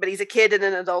 But he's a kid in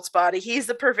an adult's body. He's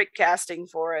the perfect casting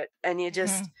for it. And you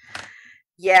just,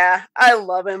 I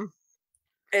love him.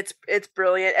 It's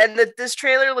brilliant. And this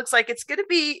trailer looks like it's gonna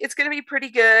be pretty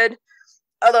good.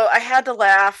 Although I had to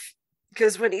laugh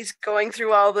because when he's going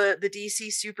through all the DC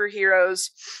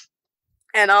superheroes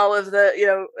and all of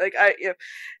the,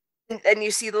 and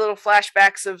you see the little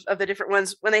flashbacks of the different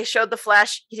ones. When they showed the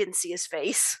Flash, you didn't see his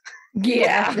face.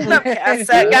 Yeah. Cast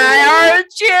that guy,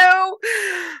 aren't you?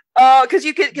 Oh,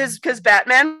 because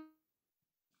Batman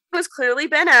was clearly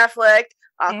Ben Affleck.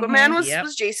 Aquaman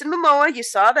was Jason Momoa. You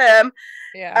saw them.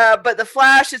 Yeah. But the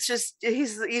Flash, it's just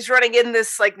he's running in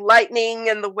this like lightning,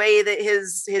 and the way that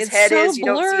his head so is, you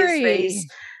blurry. Don't see his face.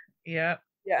 Yeah.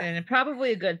 Yeah. And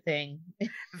probably a good thing.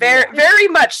 Very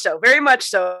much so. Very much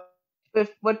so. But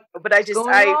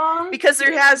because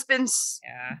there has been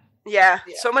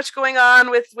so much going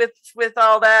on with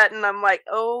all that, and I'm like,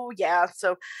 oh yeah.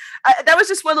 So that was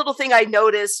just one little thing I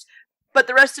noticed, but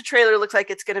the rest of the trailer looks like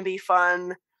it's going to be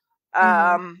fun.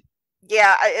 It's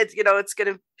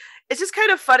just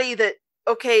kind of funny that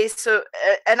so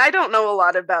and I don't know a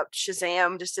lot about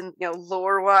Shazam just in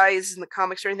lore wise in the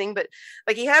comics or anything, but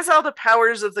like he has all the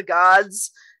powers of the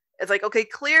gods. It's like, okay,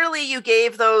 clearly you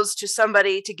gave those to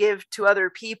somebody to give to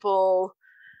other people.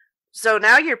 So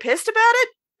now you're pissed about it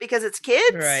because it's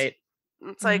kids? Right.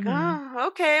 It's like, oh,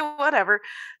 okay, whatever.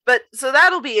 But so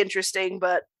that'll be interesting.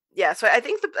 But yeah, so I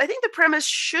think the premise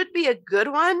should be a good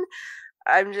one.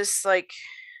 I'm just like,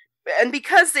 and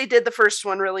because they did the first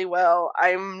one really well,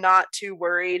 I'm not too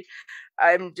worried.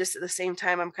 I'm just at the same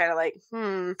time, I'm kind of like,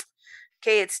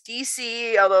 okay, it's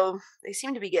DC, although they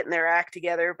seem to be getting their act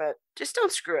together, but just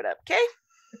don't screw it up, okay?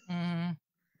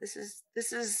 This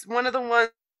is one of the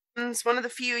ones, one of the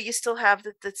few you still have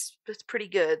that's pretty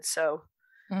good, so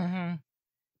we'll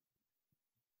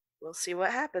see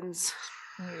what happens.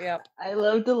 Yep. I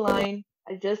love the line,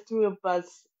 I just threw a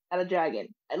bus at a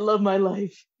dragon. I love my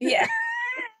life. Yeah.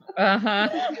 Like,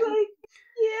 yeah.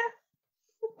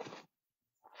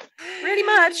 Pretty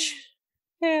much.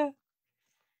 Yeah.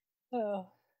 Oh.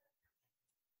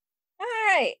 All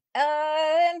right.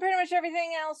 And pretty much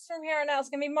everything else from here on out is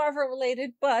gonna be Marvel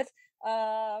related. But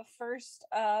first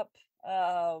up,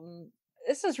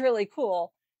 this is really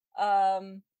cool.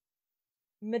 Madame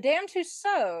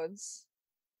Tussauds,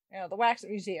 the wax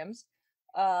museums,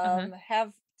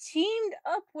 have teamed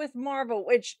up with Marvel.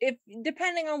 Which, if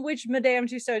depending on which Madame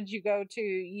Tussauds you go to,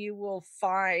 you will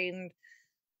find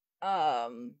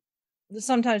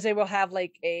sometimes they will have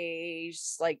like a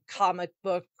comic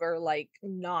book or like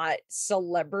not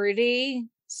celebrity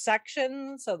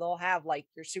section, so they'll have like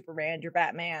your Superman, your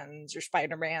Batmans, your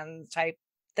Spider-Man type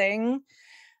thing,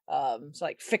 so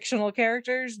like fictional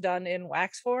characters done in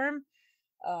wax form,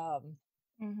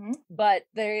 but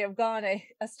they have gone a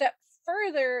step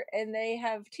further, and they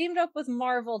have teamed up with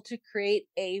Marvel to create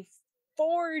a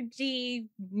 4D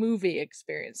movie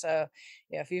experience. So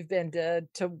if you've been to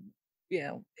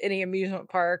any amusement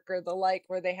park or the like,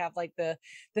 where they have like the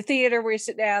theater where you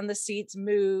sit down, the seats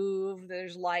move,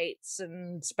 there's lights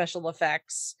and special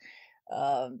effects,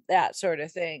 that sort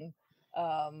of thing.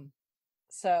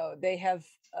 So they have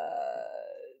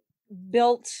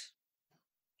built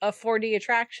a 4D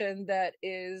attraction that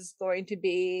is going to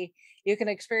be, you can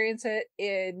experience it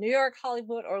in New York,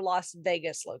 Hollywood, or Las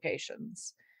Vegas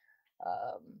locations.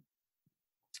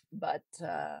 But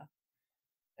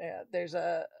there's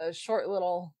a short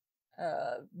little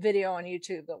video on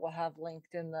YouTube that we'll have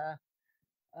linked in the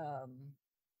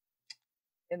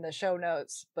show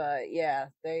notes. But yeah,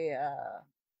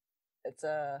 it's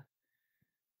a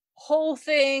whole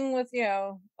thing with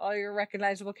all your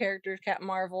recognizable characters: Captain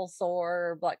Marvel,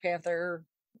 Thor, Black Panther,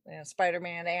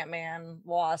 Spider-Man, Ant-Man,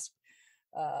 Wasp.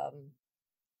 But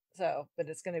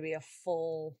it's going to be a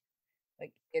full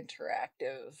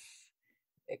interactive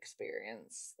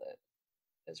experience that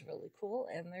is really cool,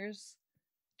 and there's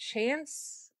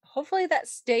chance hopefully that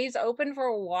stays open for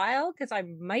a while, because I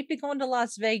might be going to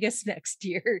Las Vegas next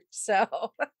year. So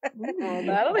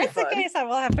that'll be if that's fun. the case, I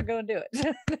will have to go and do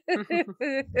it.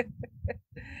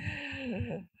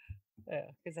 Yeah,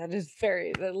 because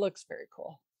that looks very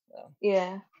cool. So.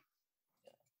 Yeah,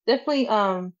 definitely.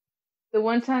 The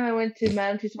one time I went to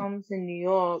Madame Tussauds in New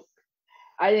York,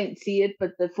 I didn't see it,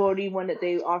 but the 41 that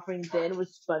they were offering then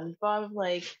was SpongeBob.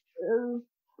 Like,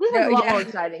 this is a lot more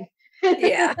exciting.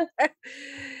 Yeah.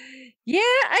 Yeah,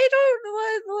 I don't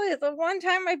know. The one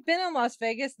time I've been in Las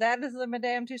Vegas, that is the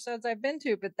Madame Tussauds I've been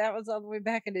to, but that was all the way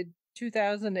back into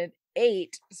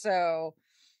 2008. So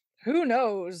who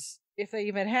knows if they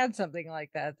even had something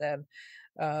like that then.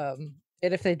 And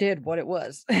if they did, what it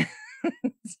was. So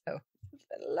it's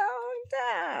been a long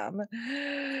time.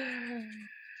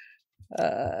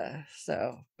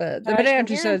 But the Madame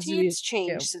Tussauds it's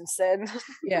changed since then.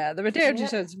 Yeah, the Madame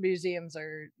Tussauds museums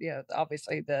are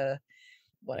obviously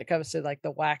when it comes to like the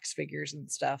wax figures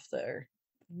and stuff, they're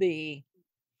the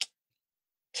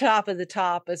top of the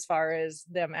top as far as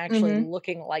them actually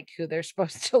looking like who they're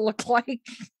supposed to look like.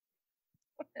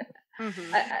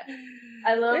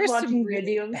 I love There's watching some really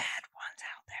videos. bad ones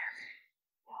out there.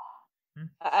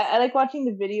 I like watching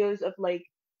the videos of like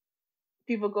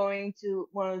people going to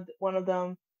one of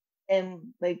them and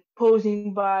like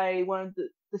posing by one of the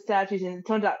statues, and it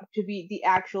turns out to be the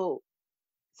actual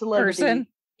celebrity. Person?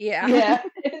 Yeah. Yeah.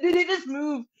 And then they just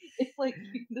move. It's like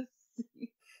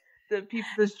the people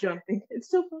just jumping. It's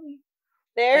so funny.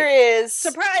 There is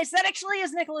surprise. That actually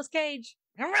is Nicolas Cage.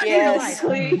 Yes.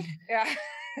 Yeah.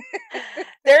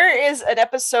 There is an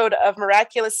episode of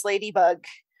Miraculous Ladybug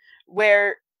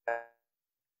where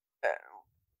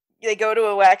they go to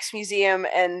a wax museum,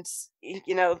 and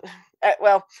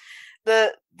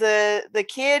the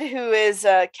kid who is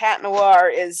Cat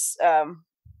Noir is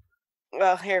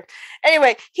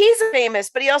anyway, he's famous,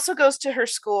 but he also goes to her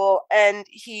school, and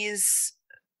he's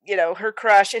her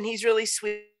crush, and he's really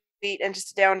sweet and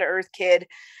just a down-to-earth kid,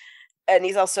 and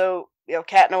he's also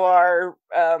Cat Noir,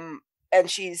 and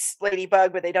she's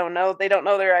Ladybug, but they don't know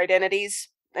their identities.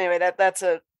 Anyway, that's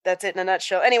it in a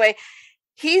nutshell. Anyway,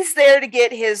 he's there to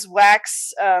get his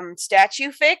wax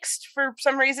statue fixed for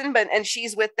some reason, and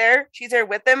she's there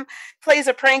with him, plays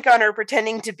a prank on her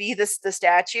pretending to be the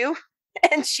statue,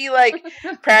 and she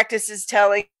practices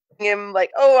telling him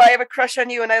oh, I have a crush on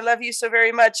you and I love you so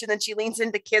very much, and then she leans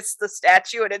in to kiss the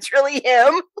statue, and it's really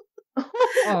him.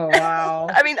 Oh wow.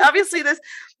 I mean, obviously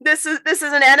this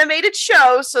is an animated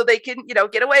show, so they can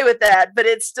get away with that, but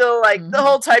it's still the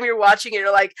whole time you're watching it,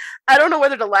 you're like, I don't know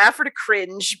whether to laugh or to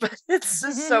cringe, but it's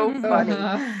just so funny.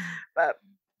 But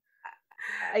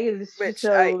I can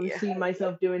see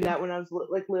myself doing that when I was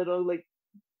little,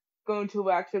 going to a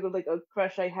wax figure with a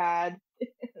crush I had,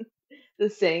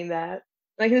 just saying that.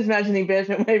 I can just imagine the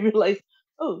embarrassment when I realized,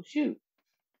 oh shoot,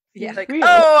 yeah, I did.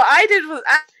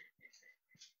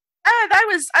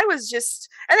 I was just,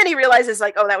 and then he realizes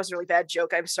oh, that was a really bad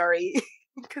joke. I'm sorry,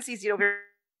 because he's very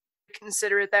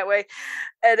considerate that way,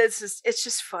 and it's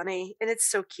just funny, and it's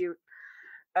so cute.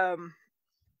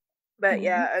 But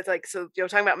yeah, it's so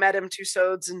talking about Madame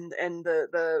Tussauds and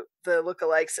the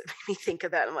lookalikes, it made me think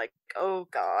of that. I'm like, oh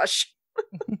gosh.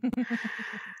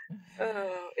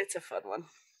 Oh, it's a fun one.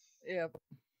 Yep.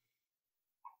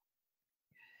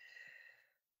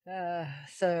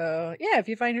 So yeah, if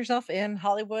you find yourself in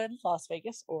Hollywood, Las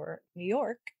Vegas, or New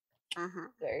York,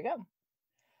 there you go.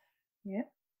 Yeah.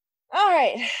 All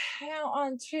right, now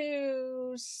on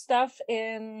to stuff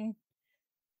in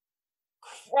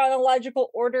chronological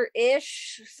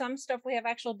order-ish. Some stuff we have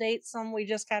actual dates, some we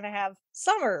just kind of have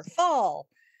summer, fall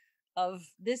of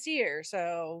this year.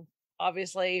 So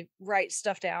obviously write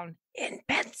stuff down in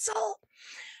pencil.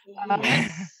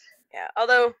 Yeah,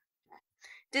 although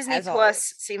Disney As Plus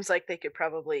always. seems like they could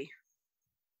probably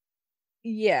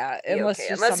unless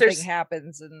something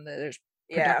happens and there's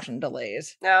production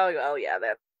delays. Oh yeah,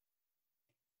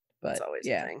 that's always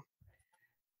a thing.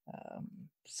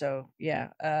 So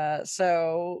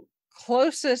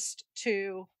closest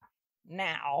to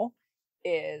now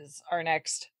is our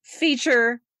next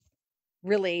feature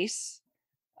release,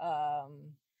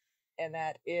 and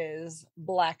that is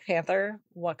Black Panther: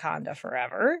 Wakanda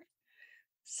Forever,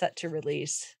 set to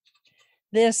release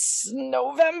this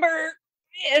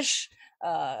November-ish.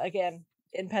 Again,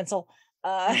 in pencil.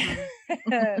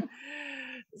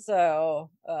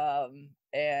 So,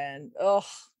 and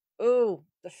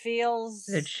the feels.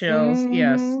 It shows,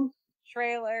 yes.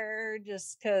 Trailer,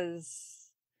 just because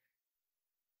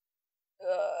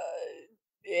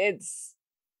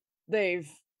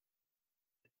there's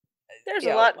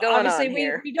a lot going on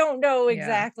here. We don't know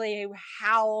exactly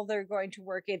how they're going to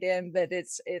work it in, but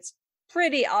it's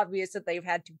pretty obvious that they've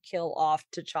had to kill off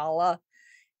T'Challa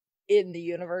in the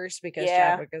universe because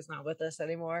Chadwick is not with us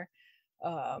anymore.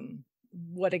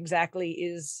 What exactly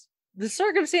is the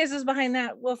circumstances behind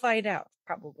that? We'll find out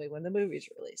probably when the movie's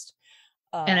released.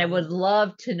 And I would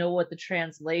love to know what the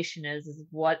translation is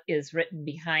what is written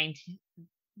behind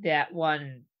that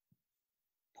one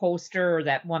poster or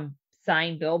that one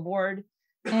sign billboard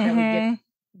that we get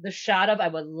the shot of. I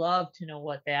would love to know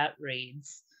what that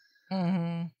reads.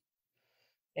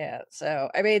 Yeah, so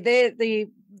I mean, the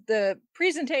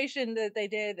presentation that they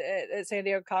did at San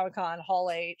Diego Comic-Con,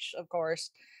 Hall H, of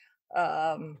course.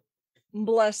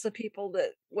 Bless the people that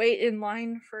wait in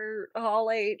line for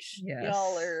Hall H. Yes.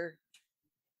 Y'all are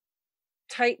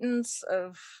titans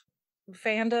of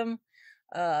fandom.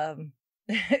 At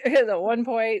one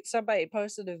point, somebody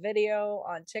posted a video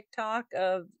on TikTok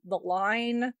of the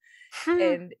line,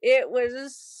 and it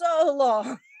was so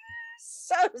long,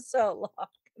 so long.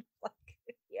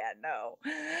 Yeah, no.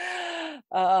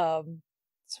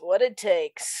 It's what it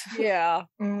takes. Yeah.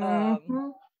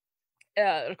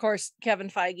 Of course, Kevin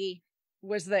Feige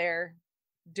was there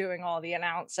doing all the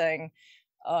announcing.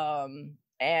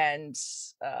 And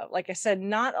like I said,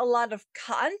 not a lot of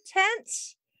content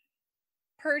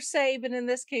per se, but in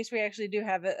this case, we actually do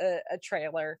have a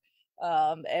trailer.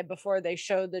 And before they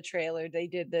showed the trailer, they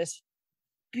did this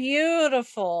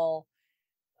beautiful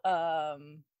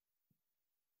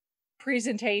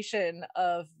presentation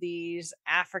of these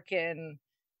African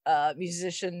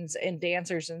musicians and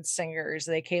dancers and singers.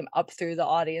 They came up through the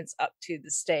audience up to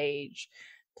the stage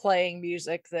playing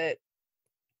music that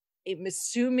I'm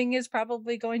assuming is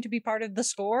probably going to be part of the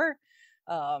score.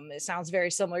 It sounds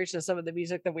very similar to some of the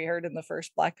music that we heard in the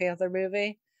first Black Panther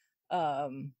movie.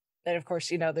 And of course,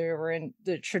 they were in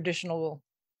the traditional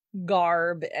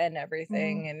garb and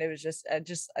everything. And it was I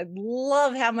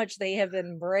love how much they have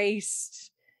embraced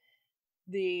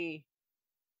this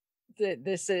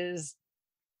is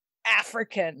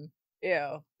African,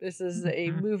 this is a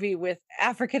movie with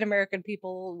African American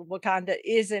people. Wakanda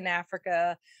is in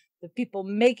Africa. The people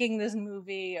making this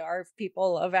movie are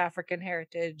people of African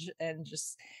heritage and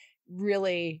just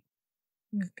really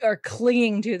are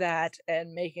clinging to that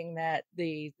and making that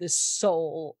the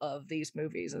soul of these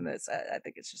movies. And that's, I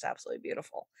think it's just absolutely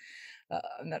beautiful.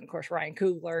 And then of course, Ryan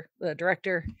Coogler, the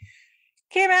director,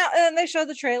 came out and they showed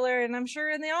the trailer, and I'm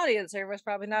sure in the audience there was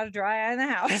probably not a dry eye in the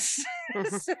house.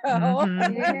 So,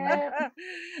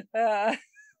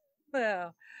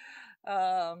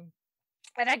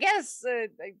 and I guess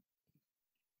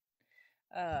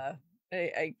I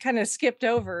kind of skipped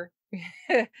over,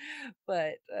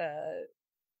 but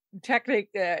technically,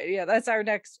 that's our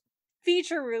next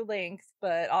feature length.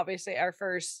 But obviously, our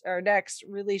next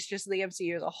release, just the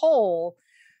MCU as a whole,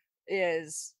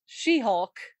 is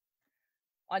She-Hulk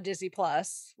on Disney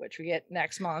Plus, which we get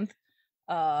next month.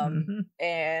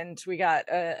 And we got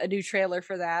a new trailer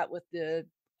for that with the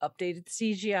updated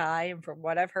CGI. And from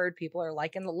what I've heard, people are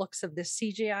liking the looks of this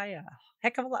CGI a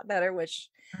heck of a lot better, which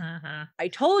I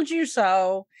told you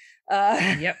so.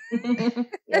 Yep.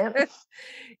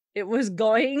 It was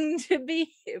going to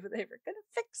be, they were going to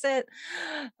fix it.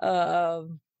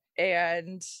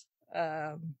 And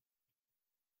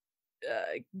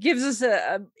gives us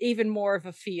a even more of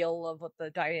a feel of what the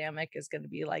dynamic is going to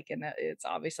be like, and it's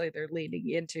obviously they're leaning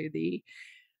into the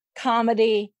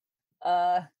comedy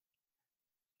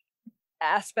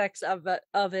aspects of it,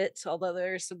 although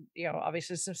there's some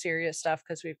obviously some serious stuff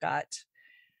because we've got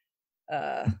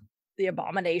the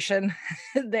Abomination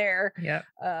there.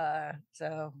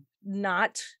 So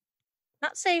not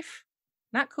safe,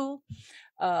 not cool.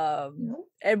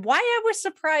 And why I was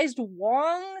surprised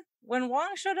when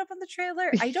Wong showed up in the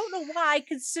trailer, I don't know why,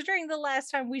 considering the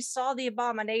last time we saw the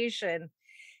Abomination,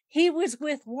 he was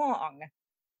with Wong.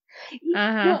 No,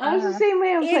 I was the same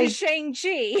way. I was in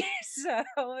Shang-Chi. So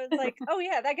it's like, oh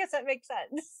yeah, I guess that makes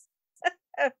sense.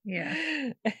 Yeah.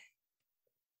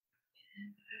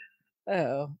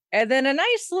 Oh, and then a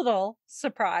nice little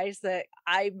surprise that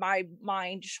my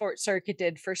mind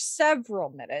short-circuited for several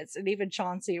minutes, and even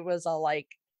Chauncey was all like,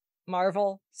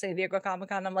 Marvel, San Diego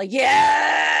Comic-Con. I'm like,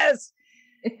 yes!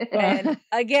 And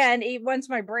again, once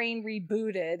my brain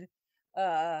rebooted,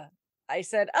 I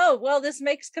said, oh, well, this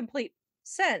makes complete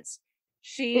sense.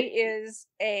 She is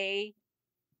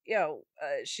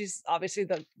she's obviously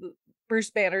the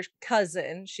Bruce Banner's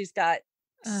cousin. She's got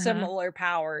similar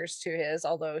powers to his,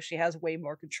 although she has way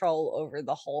more control over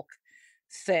the Hulk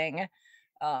thing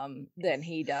than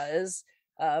he does.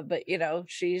 But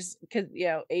she's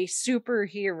a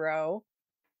superhero,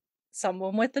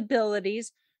 someone with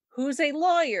abilities, who's a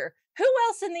lawyer. Who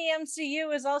else in the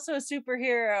MCU is also a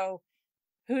superhero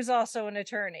who's also an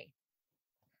attorney?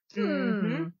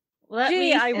 Let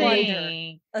me I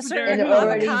wonder. A certain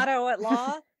avocado at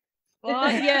law?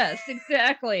 Well, yes,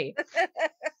 exactly.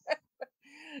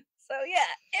 So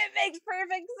yeah, it makes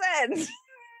perfect sense.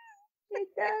 It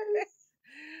does.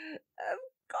 Of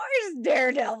course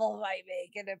Daredevil might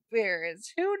make an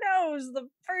appearance. Who knows? The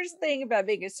first thing about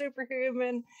being a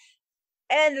superhuman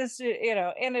and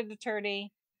and an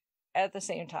attorney at the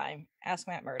same time. Ask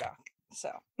Matt Murdock.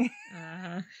 So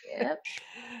Yep.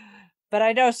 But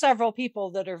I know several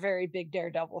people that are very big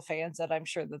Daredevil fans that I'm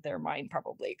sure that their mind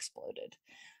probably exploded.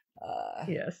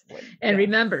 Yes. And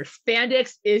remember,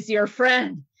 spandex is your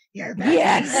friend. Your best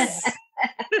yes.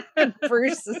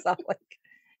 Bruce is all like,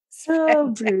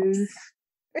 oh, Bruce.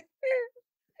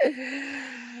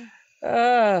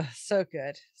 Oh, so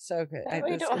good. So good.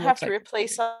 We don't have to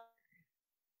replace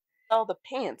all the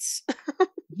pants.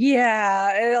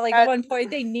 Yeah. Like at one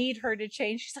point they need her to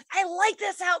change. She's like, I like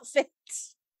this outfit.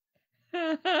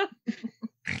 I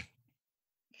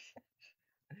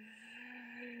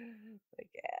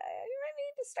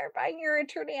need to start buying your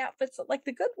attorney outfits at like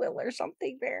the Goodwill or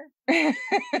something there.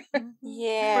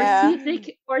 Yeah.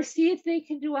 Or see if they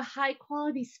can do a high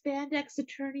quality spandex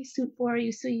attorney suit for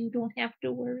you so you don't have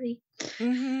to worry.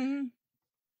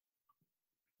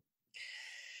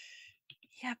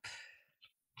 Yep.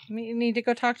 You need to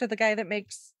go talk to the guy that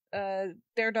makes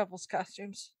Daredevil's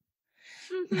costumes.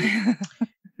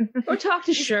 Or talk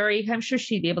to Shuri. I'm sure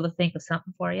she'd be able to think of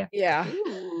something for you. Yeah.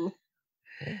 Ooh.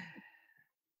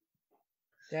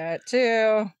 That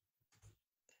too.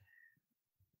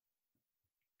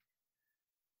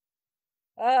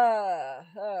 All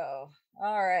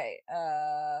right.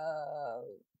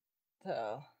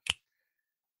 So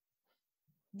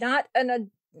not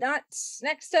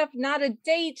next up, not a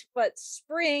date, but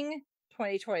spring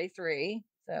 2023.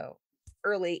 So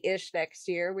early-ish next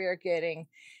year, we are getting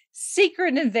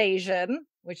Secret Invasion,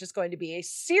 which is going to be a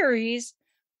series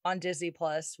on Disney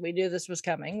Plus. We knew this was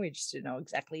coming. We just didn't know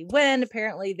exactly when.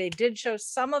 Apparently, they did show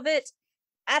some of it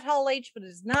at Hall H, but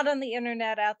it's not on the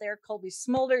internet out there. Colby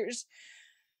Smulders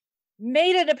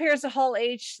made an appearance at Hall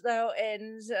H, though,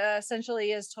 and essentially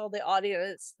has told the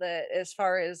audience that as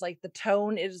far as like the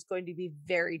tone, it is going to be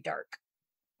very dark.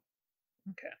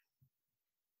 Okay.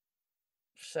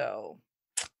 So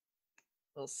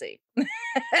we'll see.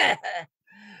 Yeah.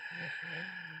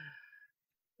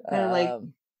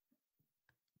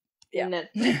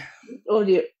 Oh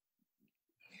dear.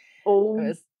 Oh.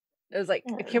 It was like,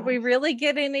 can we really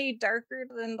get any darker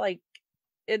than like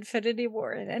Infinity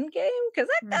War and Endgame? Because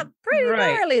that got pretty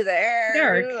gnarly there.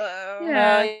 Dark.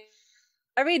 Yeah.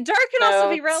 I mean, dark can also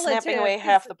be relative. Snapping away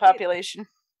half the population.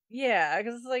 Yeah,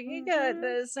 because like you got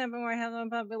snapping away half the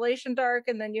population dark,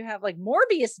 and then you have like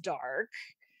Morbius dark.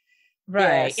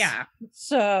 Right. Yes. Yeah.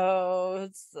 So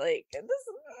it's like this.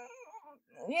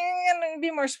 Yeah, I'm gonna be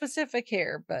more specific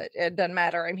here, but it doesn't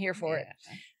matter. I'm here for it.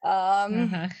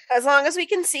 As long as we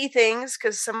can see things,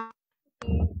 because some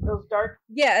those dark.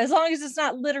 Yeah, as long as it's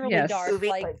not literally dark,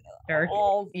 like dark.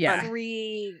 all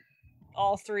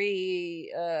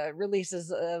three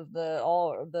releases of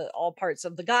all parts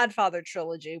of the Godfather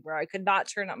trilogy, where I could not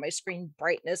turn up my screen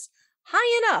brightness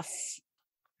high enough.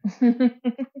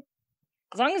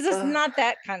 As long as it's not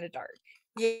that kind of dark,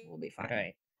 we'll be fine.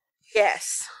 Right.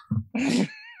 Yes.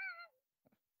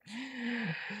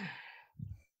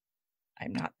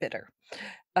 I'm not bitter.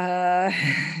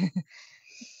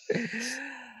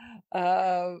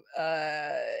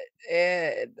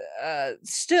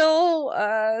 Still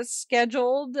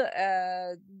scheduled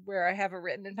where I have it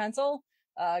written in pencil.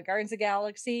 Guardians of the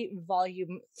Galaxy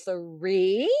Volume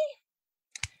 3,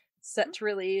 set to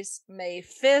release May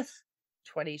 5th,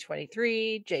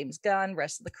 2023. James Gunn,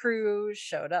 rest of the crew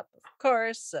showed up, of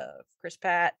course. Chris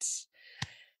Pratt,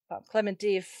 Bob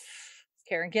Clemente,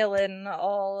 Karen Gillan,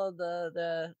 all of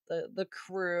the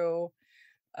crew.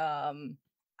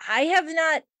 I have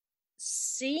not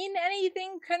seen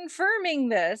anything confirming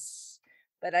this,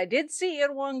 but I did see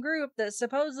in one group that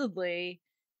supposedly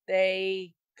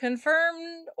they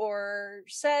confirmed or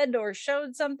said or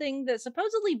showed something that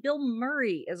supposedly Bill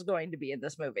Murray is going to be in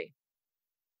this movie.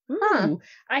 Ooh,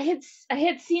 I had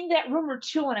seen that rumor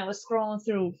too when I was scrolling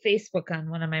through Facebook on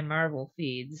one of my Marvel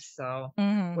feeds. So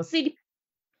we'll see.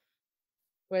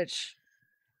 Which,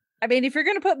 I mean, if you're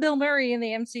going to put Bill Murray in the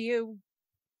MCU,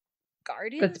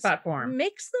 Guardians Good spot for him.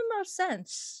 Makes the most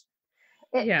sense.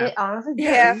 It honestly does.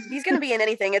 Yeah, he's gonna be in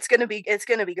anything. It's gonna be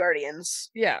Guardians.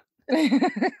 Yeah.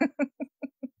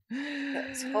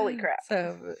 Yes, holy crap.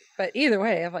 So, but either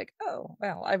way, I'm like, oh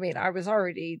well. I mean, I was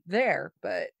already there,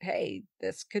 but hey,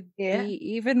 this could be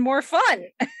even more fun.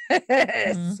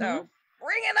 So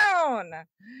bring it on.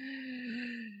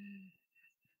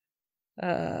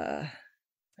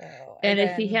 And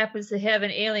if he happens to have an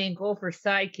alien gopher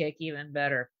sidekick, even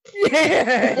better.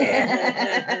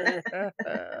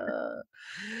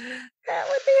 That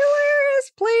would be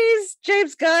hilarious. Please,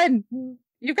 James Gunn,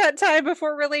 you've got time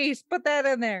before release. Put that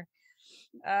in there.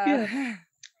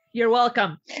 You're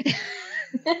welcome.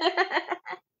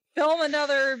 Film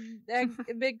another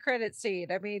big credit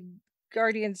scene. I mean,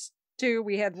 Guardians 2,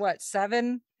 we had what,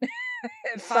 7?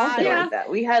 5 Something like that.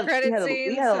 We had credit scenes.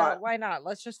 We had a lot. Why not?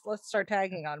 Let's start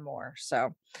tagging on more.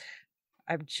 So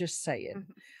I'm just saying.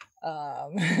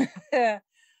 And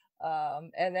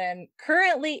then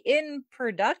currently in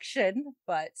production,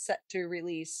 but set to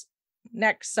release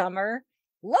next summer,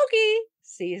 Loki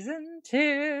season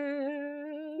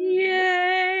 2.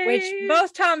 Yay! Which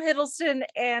both Tom Hiddleston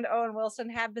and Owen Wilson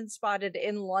have been spotted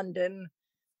in London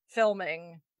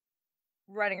filming,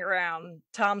 running around.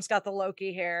 Tom's got the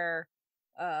Loki hair.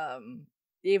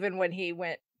 Even when he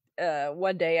went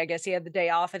one day, I guess he had the day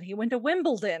off, and he went to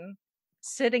Wimbledon,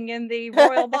 sitting in the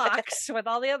royal box with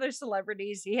all the other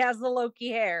celebrities. He has the Loki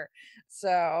hair.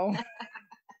 So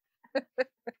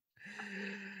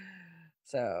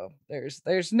so there's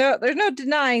no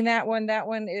denying that one. That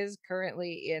one is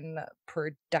currently in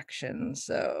production.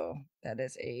 So that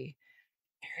is a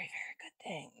very, very good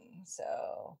thing.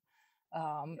 So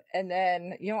and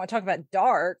then you want to talk about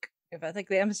dark. If I think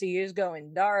the MCU is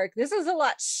going dark, this is a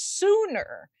lot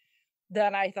sooner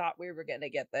than I thought we were going to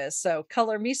get this. So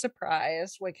color me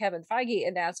surprised when Kevin Feige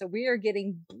announced that we are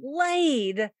getting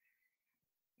Blade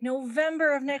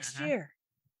November of next year.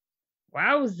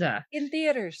 Wowza. In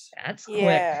theaters. That's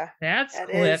quick. That's that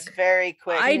quick. Is very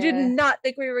quick. I did not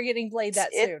think we were getting Blade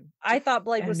that soon. I thought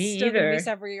Blade was still going to be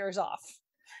several years off.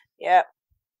 Yeah.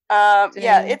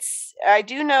 Yeah, I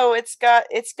do know it's got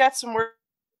some work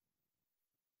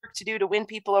to do to win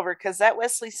people over, because that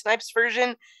Wesley Snipes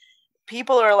version,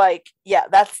 people are like, yeah,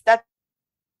 that's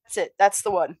it, that's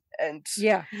the one. And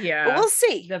yeah, but we'll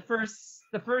see. The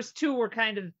first two were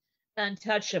kind of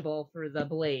untouchable for the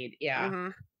Blade.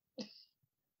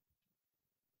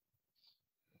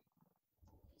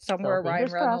 Somewhere Ryan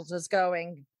Reynolds is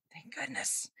going, thank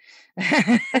goodness.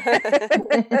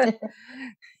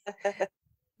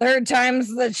 Third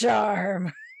time's the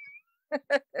charm.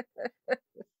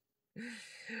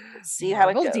 See how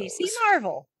it goes. DC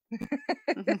Marvel.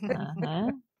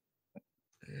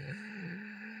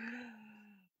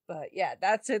 But yeah,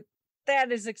 that's it.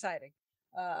 That is exciting.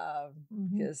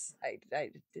 Because I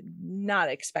did not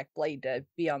expect Blade to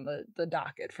be on the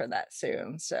docket for that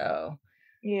soon. So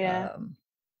yeah,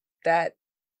 that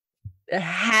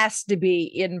has to be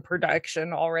in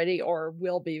production already, or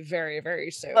will be very,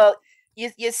 very soon. Well,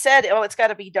 you said, it's got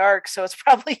to be dark, so it's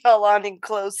probably all on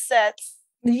enclosed sets.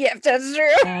 Yeah, that's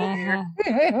true. Yeah.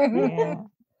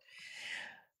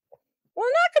 Well,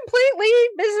 not completely.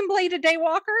 Isn't Blade a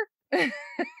daywalker?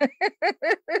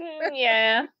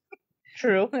 Yeah,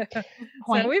 true. So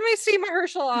we may see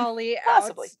Mahershala Ali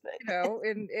possibly, out,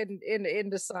 in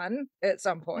the sun at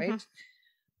some point.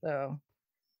 So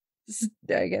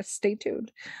I guess stay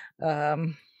tuned.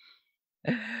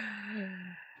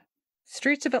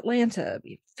 Streets of Atlanta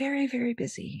be very, very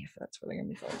busy if that's where they're gonna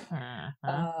be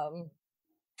filming.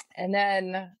 And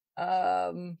then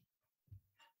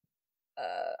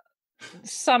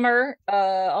summer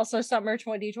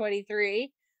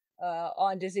 2023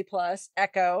 on Disney Plus,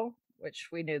 Echo, which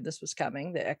we knew this was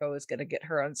coming. The Echo is going to get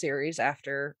her own series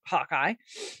after Hawkeye.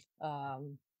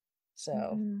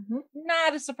 So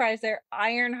not a surprise there.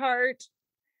 Ironheart,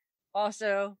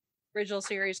 also original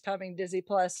series coming Disney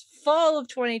Plus fall of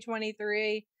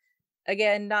 2023.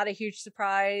 Again, not a huge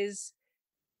surprise.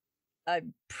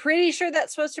 I'm pretty sure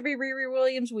that's supposed to be Riri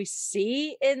Williams we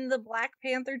see in the Black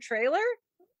Panther trailer.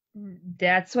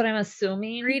 That's what I'm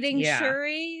assuming. Reading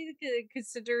Shuri,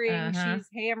 considering she's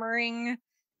hammering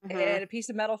and a piece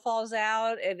of metal falls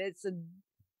out, and it's a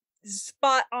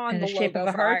spot on the logo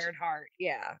for Ironheart.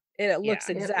 Yeah, it looks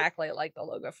exactly like the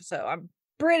logo. So I'm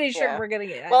pretty sure we're gonna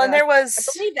get. Well, and there was, I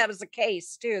believe that was the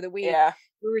case too. That we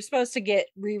we were supposed to get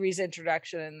Riri's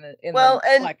introduction in the and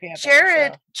Black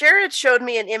Panther, Jared showed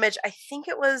me an image. I think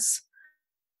it was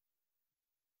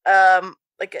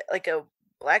like a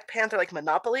Black Panther, like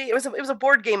Monopoly. It was a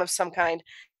board game of some kind.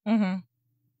 Mm-hmm.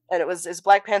 And it was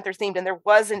Black Panther themed, and there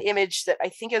was an image that I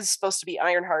think is supposed to be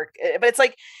Ironheart, but it's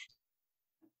like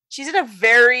she's in a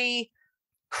very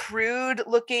crude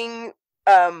looking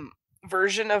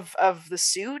version of the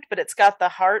suit, but it's got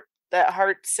that heart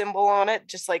symbol on it,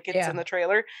 just like it's in the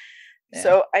trailer. Yeah.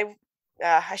 So I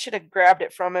should have grabbed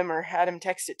it from him or had him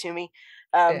text it to me.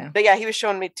 But yeah, he was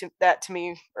showing me that to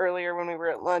me earlier when we were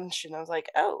at lunch, and I was like,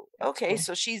 oh, okay, cool.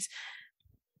 So she's,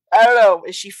 I don't know,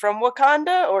 is she from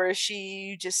Wakanda or is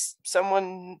she just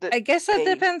someone that? I guess that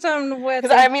depends on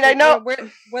what. I know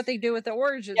what they do with the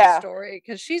origin story,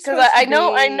 because I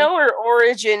know her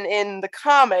origin in the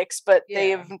comics, but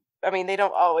they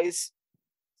don't always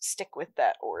stick with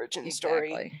that origin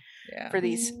story for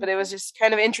these. But it was just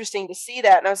kind of interesting to see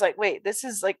that, and I was like, wait, this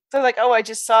is like, they're like, oh, I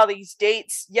just saw these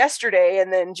dates yesterday,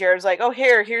 and then Jared's like, oh,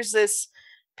 here's this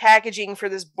packaging for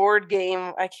this board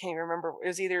game. I can't even remember. It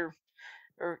was either,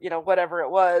 or whatever it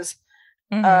was.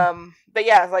 Mm-hmm. But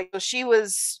yeah, like, so she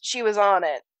was on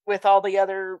it with all the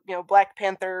other Black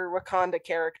Panther Wakanda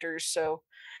characters, so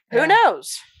who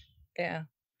knows.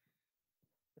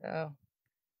 So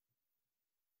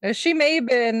she may have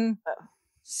been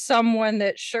someone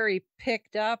that Shuri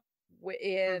picked up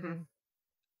in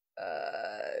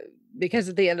because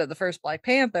at the end of the first Black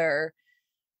Panther,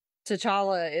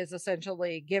 T'Challa is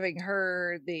essentially giving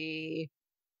her the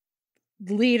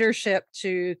leadership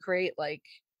to create, like,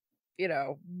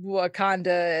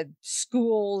 Wakanda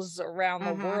schools around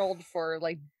the world for,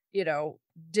 like,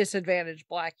 disadvantaged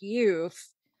Black youth.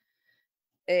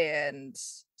 And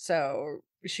so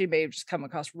she may have just come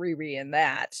across Riri in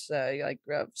that, like,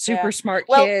 super smart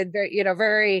kid,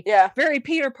 very very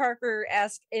Peter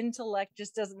Parker-esque intellect,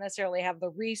 just doesn't necessarily have the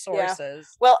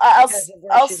resources. Well, I'll say this,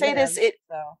 I'll say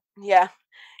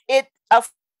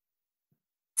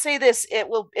this,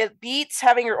 it beats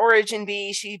having her origin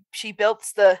be she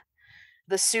built the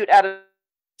suit out of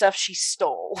stuff she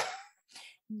stole.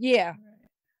 Yeah.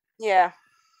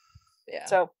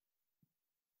 So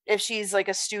if she's like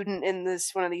a student in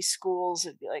one of these schools,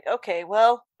 it'd be like, okay,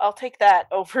 well, I'll take that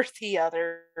over the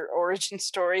other origin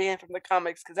story from the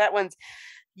comics, because that one's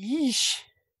yeesh.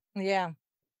 Yeah,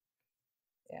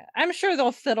 I'm sure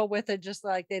they'll fiddle with it just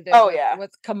like they did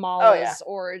with Kamala's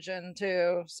origin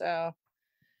too. So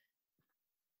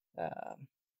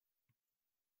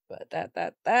but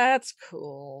that's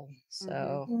cool.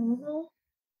 So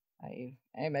I'm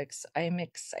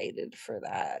excited for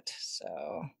that.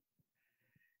 So,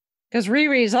 because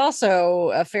Riri is also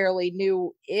a fairly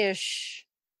new-ish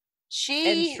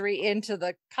entry into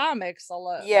the comics,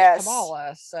 like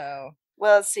Kamala. So,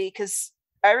 well, let's see, because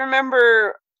I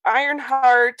remember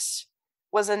Ironheart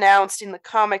was announced in the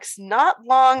comics not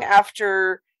long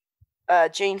after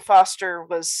Jane Foster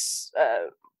was,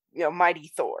 Mighty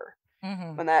Thor,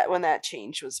 when that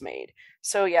change was made.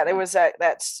 So yeah, there was that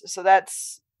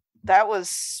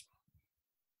was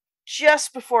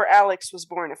just before Alex was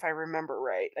born, if I remember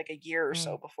right, like a year or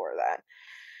so before that.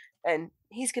 And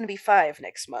he's going to be 5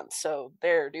 next month, so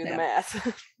do the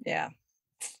math. Yeah.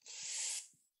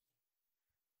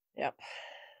 Yep.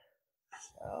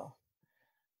 So,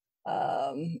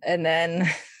 and then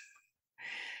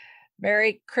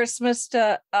Merry Christmas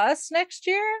to us next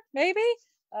year, maybe?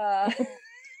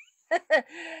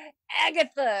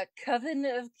 Agatha, Coven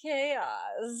of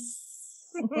Chaos.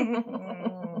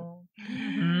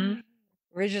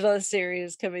 Original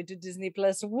series coming to Disney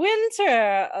Plus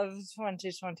winter of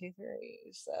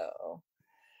 2023. So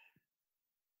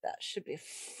that should be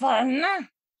fun.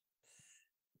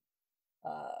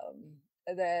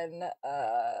 And then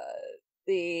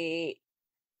the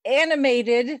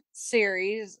animated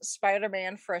series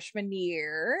Spider-Man Freshman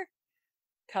Year,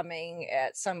 coming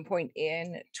at some point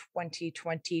in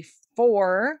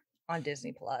 2024 on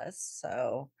Disney Plus.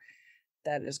 So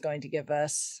that is going to give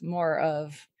us more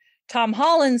of Tom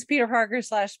Holland's Peter Parker /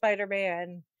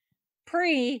 Spider-Man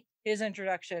pre his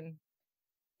introduction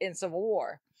in Civil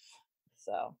War.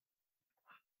 So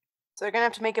they're gonna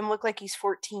have to make him look like he's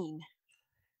 14.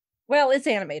 Well, it's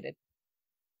animated.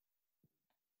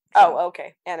 So,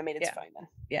 okay, animated's fine then.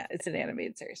 Yeah, it's an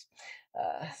animated series.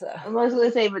 So I was going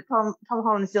to say, but Tom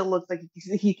Holland still looks like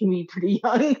he can be pretty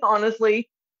young, honestly.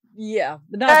 Yeah,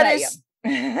 but not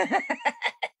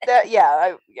that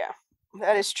young.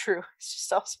 That is true. It's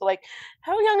just also like,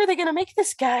 how young are they going to make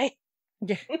this guy?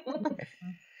 Yeah.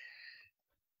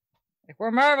 Like,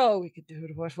 we're Marvel, we could do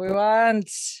what we want.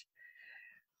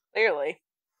 Clearly.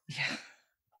 Yeah.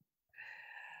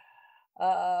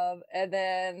 And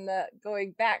then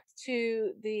going back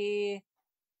to the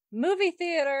movie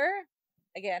theater,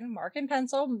 again, mark and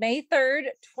pencil, May 3rd,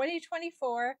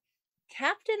 2024,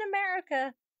 Captain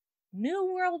America,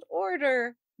 New World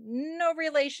Order. No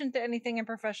relation to anything in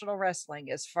professional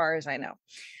wrestling, as far as I know.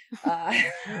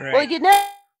 Right. Well, you never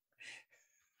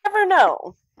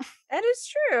know. That is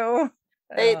true.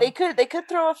 They could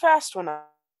throw a fast one on.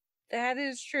 That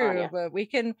is true, but we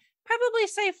can probably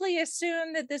safely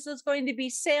assume that this is going to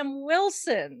be Sam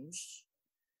Wilson's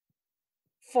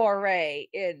foray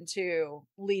into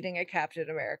leading a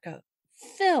Captain America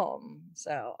film.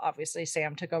 So obviously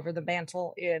Sam took over the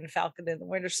mantle in Falcon and the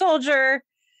Winter Soldier.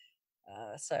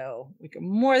 So we can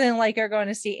more than likely are going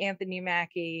to see Anthony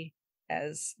Mackie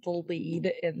as the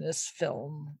lead in this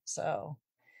film. So,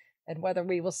 and whether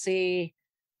we will see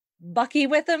Bucky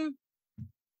with him,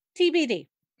 TBD.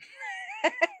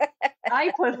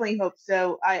 I personally hope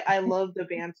so. I love the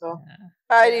banter.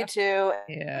 I do too.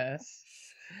 Yes.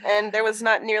 And there was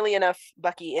not nearly enough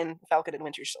Bucky in Falcon and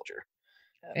Winter Soldier.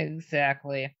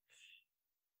 Exactly.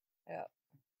 Yeah.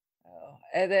 Oh,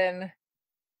 and then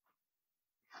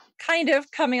kind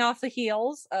of coming off the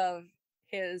heels of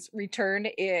his return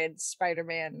in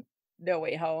Spider-Man No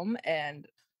Way Home and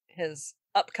his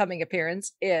upcoming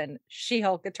appearance in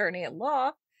She-Hulk Attorney at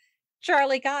Law,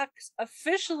 Charlie Cox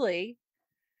officially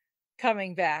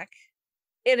coming back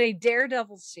in a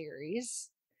Daredevil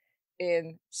series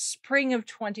in spring of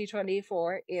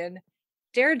 2024 in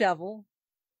Daredevil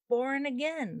Born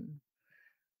Again.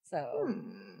 So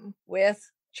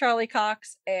with Charlie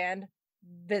Cox and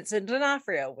Vincent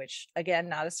D'Onofrio, which again,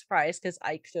 not a surprise because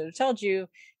I could have told you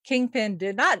Kingpin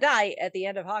did not die at the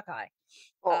end of Hawkeye.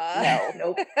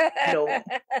 No.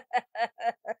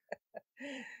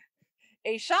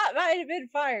 A shot might have been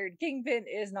fired. Kingpin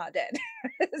is not dead.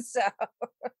 So,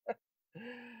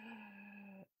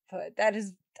 but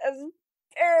that's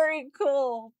very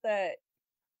cool that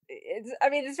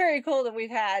it's very cool that we've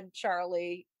had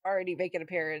Charlie already make an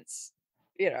appearance,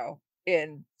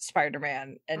 in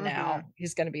Spider-Man, and now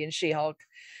he's going to be in She-Hulk.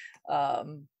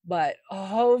 But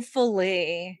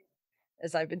hopefully,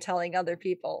 as I've been telling other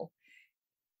people,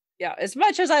 as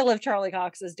much as I love Charlie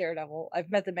Cox as Daredevil,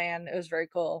 I've met the man. It was very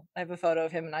cool. I have a photo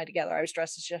of him and I together. I was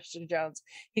dressed as Jessica Jones.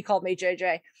 He called me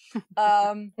JJ.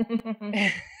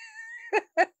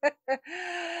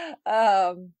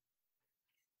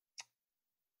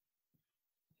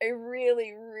 I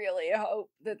really, really hope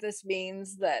that this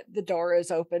means that the door is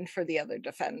open for the other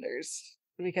Defenders,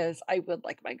 because I would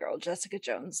like my girl Jessica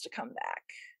Jones to come back,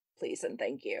 please and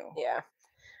thank you. Yeah,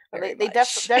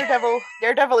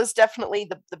 Daredevil is definitely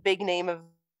the big name of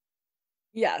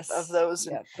those.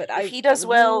 Yeah, but if he does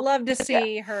well, love to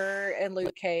see her and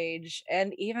Luke Cage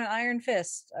and even Iron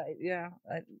Fist.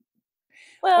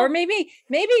 Or maybe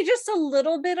just a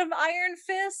little bit of Iron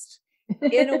Fist.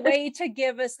 In a way to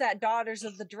give us that Daughters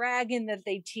of the Dragon that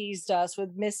they teased us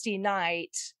with Misty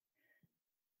Knight.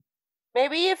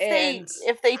 Maybe if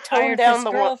they tone Iron down Fist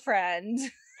the girlfriend,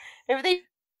 if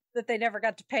they never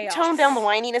got to pay off. Tone down the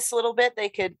whininess a little bit, they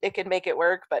could make it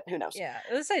work, but who knows? Yeah,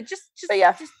 let's say just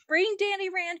bring Danny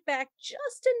Rand back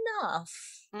just enough,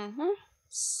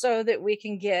 so that we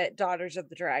can get Daughters of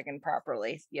the Dragon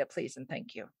properly. Yeah, please and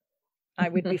thank you. I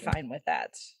would be fine with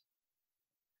that.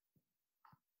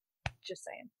 Just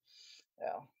saying.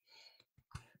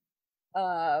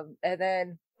 So, and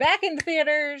then back in the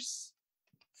theaters,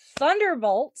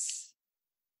 Thunderbolts,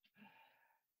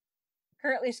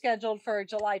 currently scheduled for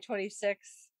July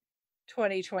 26th,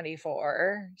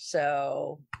 2024.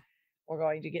 So we're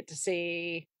going to get to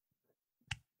see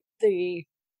the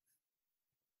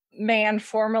man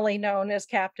formerly known as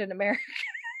Captain America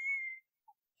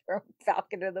from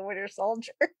Falcon and the Winter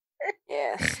Soldier.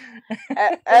 Yes.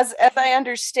 As I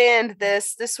understand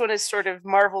this one is sort of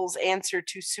Marvel's answer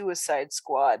to Suicide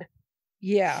Squad.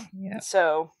 Yeah.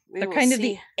 So they're kind of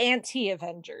the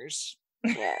anti-Avengers.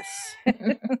 Yes.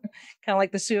 Kind of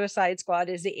like the Suicide Squad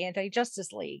is the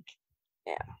anti-Justice League.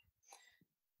 Yeah.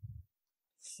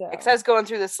 So because I was going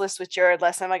through this list with Jared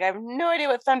last time, I have no idea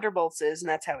what Thunderbolts is, and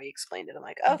that's how he explained it. I'm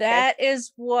like, okay. That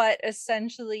is what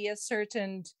essentially a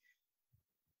certain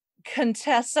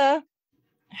Contessa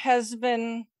has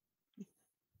been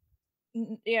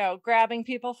grabbing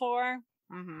people for,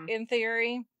 in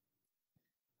theory.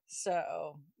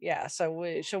 So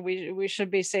we should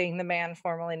be seeing the man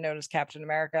formerly known as Captain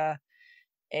America,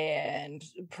 and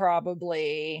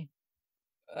probably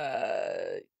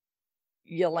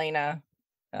Yelena,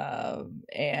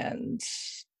 and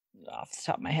off the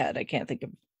top of my head I can't think of,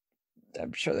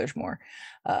 I'm sure there's more.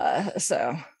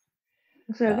 So I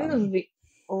think those are the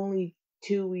only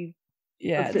two we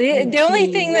Yeah, the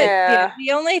only thing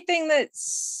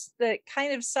that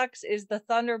kind of sucks is the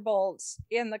Thunderbolts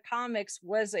in the comics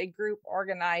was a group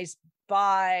organized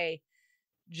by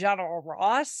General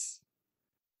Ross,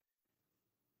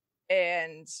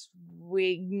 and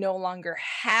we no longer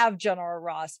have General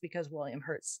Ross because William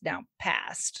Hurt's now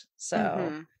passed.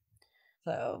 So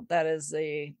so that is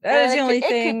the only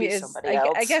thing. Is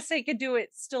I guess they could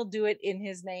still do it in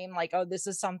his name, like, oh, this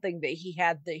is something that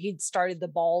he'd started the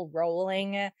ball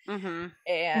rolling,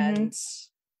 and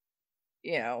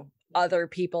you know, other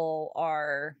people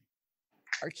are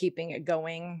keeping it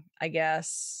going, I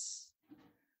guess.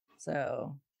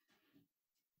 So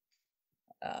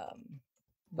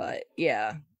but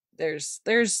yeah,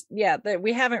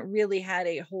 we haven't really had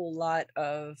a whole lot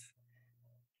of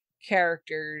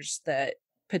characters that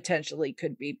potentially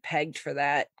could be pegged for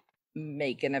that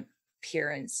make an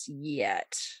appearance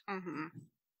yet.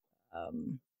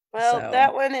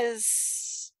 That one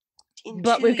is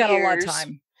but we've got a lot of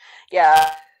time.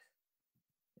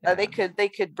 They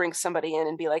could bring somebody in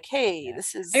and be like, hey,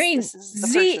 this is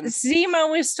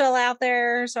Zemo is still out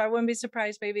there, so I wouldn't be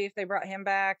surprised maybe if they brought him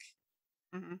back.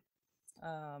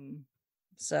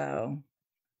 So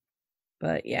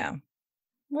but yeah,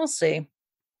 we'll see.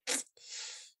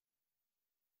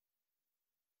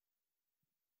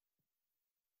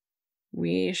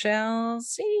 We shall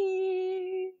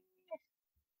see.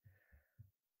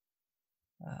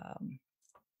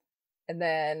 And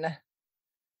then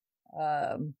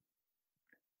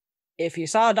if you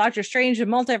saw Doctor Strange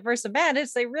and Multiverse of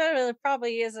Madness, they really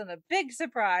probably isn't a big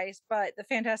surprise, but the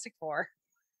Fantastic Four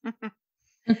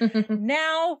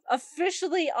now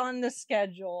officially on the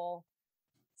schedule,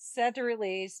 set to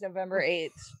release November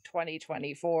 8th,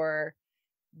 2024.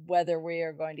 Whether we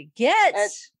are going to get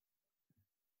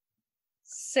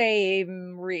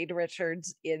same Reed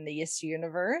Richards in this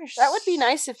universe, that would be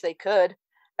nice if they could.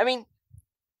 I mean,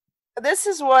 this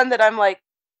is one that I'm like,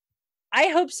 I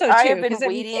hope so too. I have been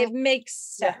waiting. It makes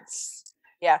sense.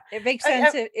 Yeah, it makes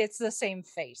sense. It's the same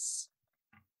face.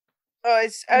 I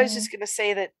was just gonna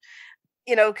say that,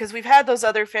 you know, because we've had those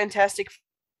other Fantastic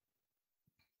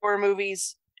Four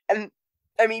movies, and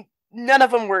I mean, none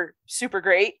of them were super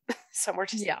great. Some were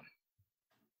just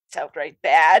outright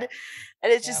bad,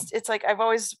 and it's just it's like I've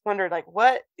always wondered, like,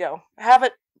 what, you know, have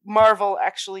it Marvel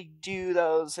actually do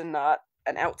those and not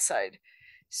an outside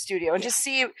studio, and just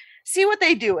see what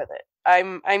they do with it.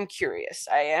 I'm curious.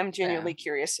 I am genuinely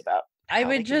curious about how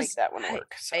they can make that one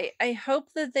work. So. I hope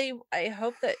that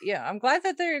I'm glad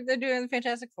that they're doing the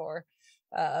Fantastic Four,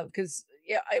 because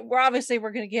we're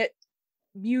going to get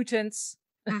mutants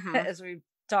as we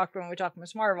talked when we talked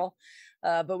Miss Marvel,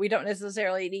 but we don't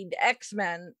necessarily need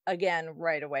X-Men again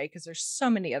right away because there's so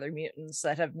many other mutants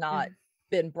that have not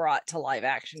been brought to live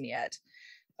action yet,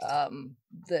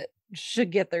 that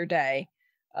should get their day.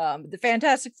 The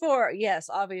Fantastic Four, yes,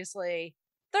 obviously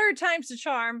third time's the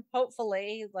charm,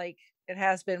 hopefully, like it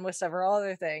has been with several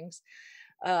other things.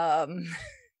 And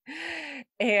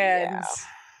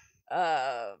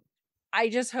I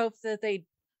just hope that they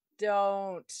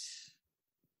don't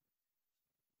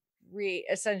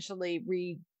essentially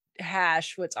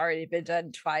rehash what's already been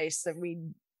done twice. That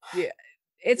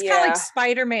it's kind of like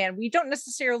Spider-Man. We don't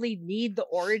necessarily need the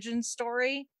origin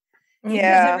story.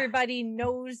 Because everybody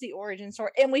knows the origin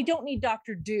story, and we don't need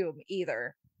Doctor Doom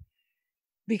either,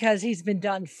 because he's been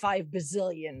done 5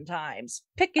 bazillion times.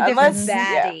 Pick a different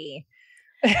baddie.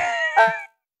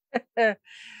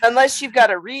 Unless you've got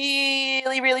a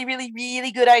really, really, really,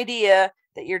 really good idea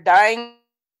that you're dying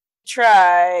to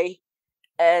try,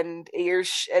 and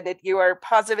you are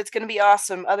positive it's going to be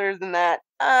awesome. Other than that,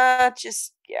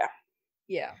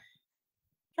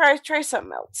 Try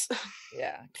something else.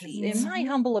 Yeah, in my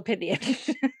humble opinion,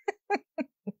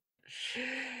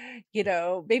 you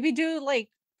know, maybe do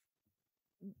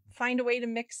find a way to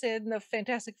mix in the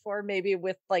Fantastic Four, maybe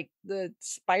with the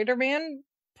Spider-Man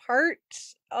part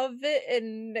of it,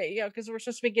 and because we're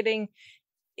supposed to be getting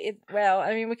it. Well,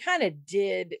 I mean, we kind of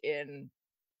did in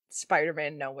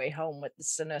Spider-Man No Way Home with the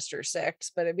Sinister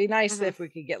Six, but it'd be nice if we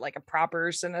could get a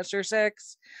proper Sinister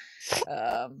Six.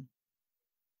 I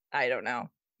don't know.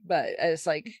 But it's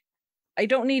I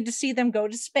don't need to see them go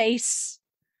to space.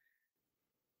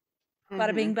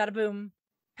 Bada bing, bada boom.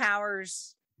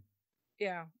 Powers.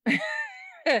 Yeah.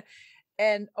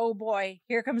 And oh boy,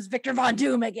 here comes Victor Von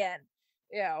Doom again.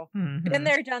 Been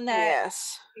there, done that.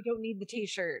 Yes. I don't need the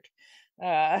t-shirt.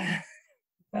 But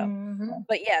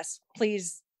yes,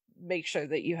 please make sure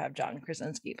that you have John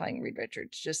Krasinski playing Reed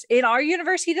Richards. Just in our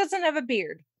universe, he doesn't have a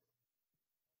beard.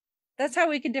 That's how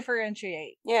we can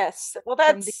differentiate. Yes. Well,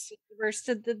 that's from the universe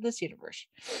to this universe.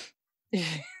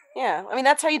 Yeah, I mean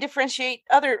that's how you differentiate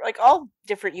other, like all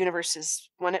different universes.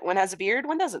 One has a beard,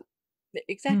 one doesn't.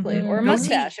 Exactly, or a No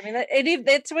mustache. I mean,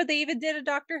 that's what they even did in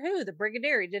Doctor Who. The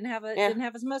Brigadier didn't have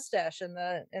his mustache in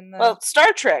the Well,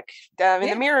 Star Trek. In Yeah.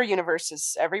 the mirror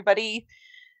universes, everybody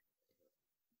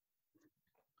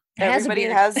has a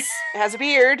beard. has a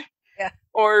beard. Yeah.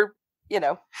 Or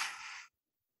I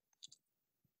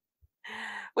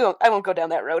won't go down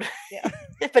that road. Yeah.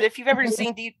 But if you've ever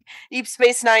seen Deep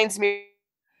Space Nine's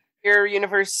mirror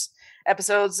universe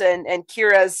episodes and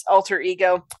Kira's alter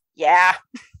ego, yeah.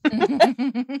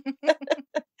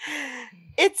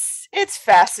 It's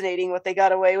fascinating what they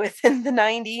got away with in the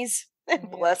 90s.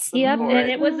 And bless them. Yep, for and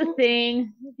it. it was a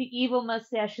thing. The evil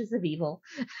mustaches of evil.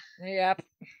 Yep.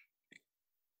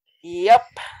 Yep.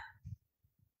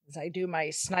 As I do my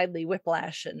snidely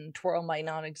whiplash and twirl my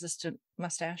non-existent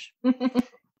mustache. Uh-huh.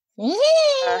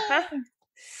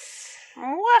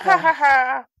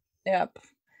 Yep.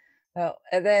 Oh,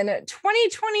 and then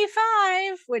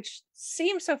 2025, which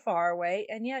seems so far away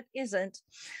and yet isn't.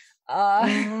 We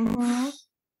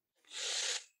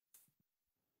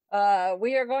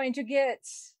are going to get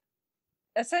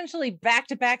essentially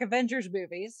back-to-back Avengers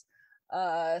movies.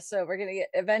 So we're gonna get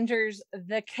Avengers: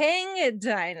 The Kang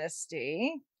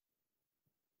Dynasty.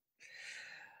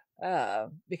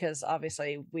 Because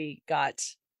obviously we got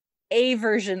a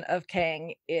version of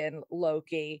Kang in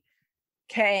Loki.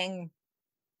 Kang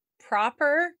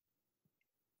proper,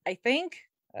 I think.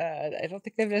 I don't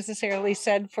think they've necessarily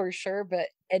said for sure, but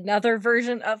another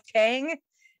version of Kang,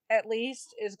 at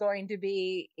least, is going to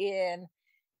be in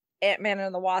Ant-Man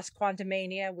and the Wasp: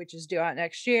 Quantumania, which is due out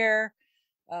next year.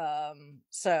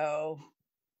 So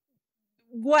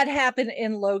what happened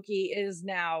in Loki is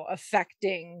now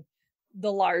affecting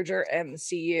the larger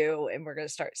MCU, and we're going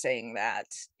to start saying that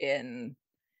in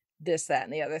this, that,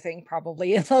 and the other thing,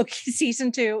 probably in Loki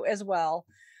season 2 as well.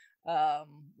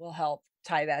 Will help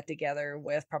tie that together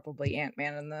with probably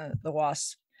Ant-Man and the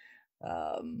Wasp.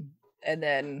 And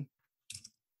then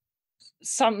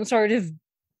some sort of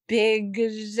big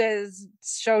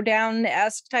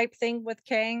showdown-esque type thing with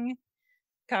Kang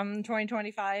come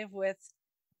 2025 with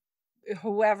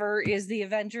whoever is the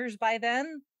Avengers by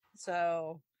then.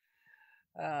 So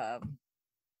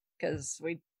because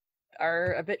we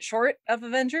are a bit short of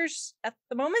Avengers at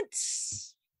the moment.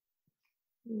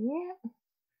 Yeah.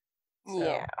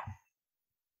 Yeah.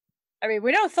 I mean,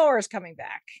 we know Thor is coming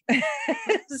back.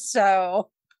 So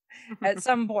at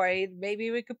some point, maybe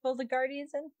we could pull the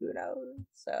Guardians in. Who knows?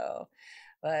 So,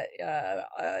 but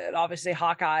obviously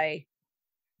Hawkeye,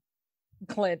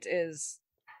 Clint is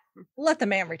let the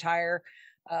man retire.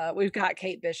 We've got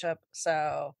Kate Bishop.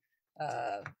 So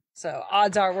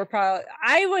odds are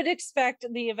I would expect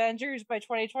the Avengers by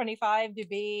 2025 to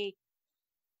be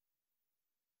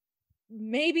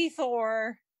maybe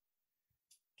Thor,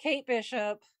 Kate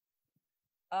Bishop,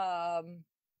 the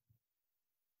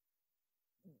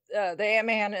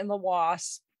Ant-Man and the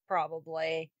Wasp,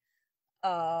 probably,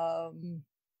 and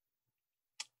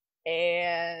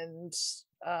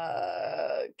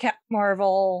Captain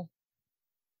Marvel,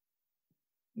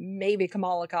 maybe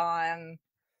Kamala Khan,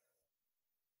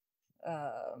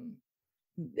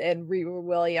 and Riri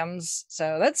Williams.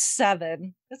 So that's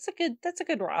 7. That's a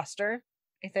good roster,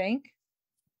 I think.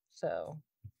 So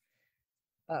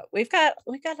we've got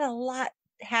a lot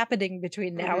happening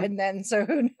between now and then, so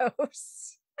who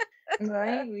knows?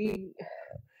 Right.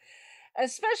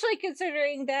 Especially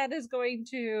considering we're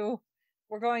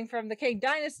going from the Kang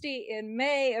Dynasty in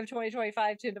May of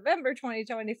 2025 to November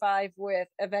 2025 with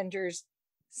Avengers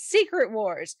Secret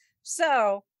Wars.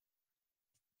 So,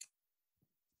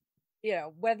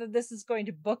 whether this is going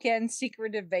to bookend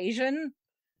Secret Invasion,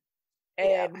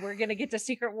 and we're going to get to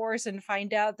Secret Wars and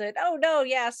find out that, oh no,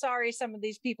 yeah, sorry, some of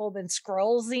these people have been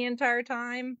Skrulls the entire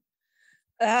time.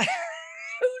 Who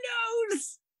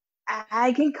knows?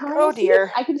 I can kind of Oh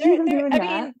dear. I can see them doing that.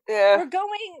 Mean, Yeah.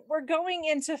 we're going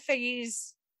into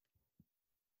phase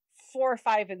 4,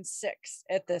 5, and 6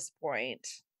 at this point,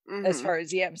 as far as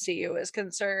the MCU is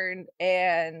concerned,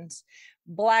 and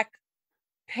Black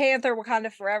Panther: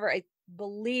 Wakanda Forever, I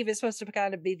believe, is supposed to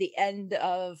kind of be the end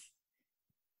of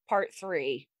part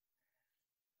 3.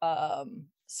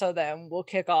 So then we'll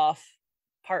kick off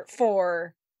part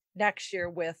 4 next year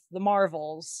with the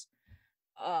Marvels.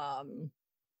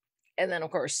 And then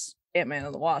of course Ant-Man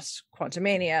and the Wasp: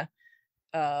 Quantumania.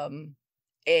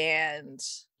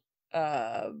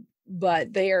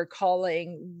 But they are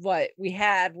calling what we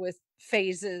had with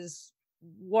phases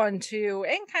 1, 2,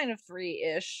 and kind of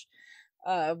 3-ish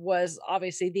was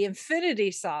obviously the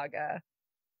Infinity Saga.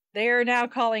 They are now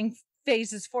calling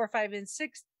phases 4, 5, and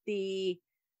 6 the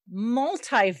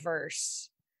multiverse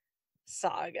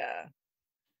saga.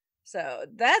 So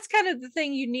that's kind of the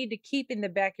thing you need to keep in the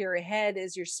back of your head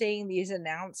as you're seeing these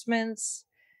announcements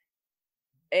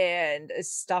and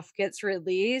as stuff gets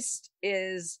released,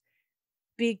 is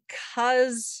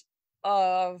because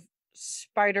of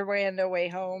Spider-Man No Way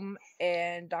Home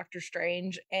and Doctor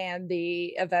Strange and the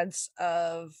events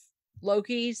of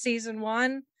Loki season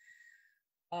 1.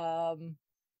 Now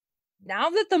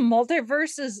that the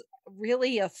multiverse is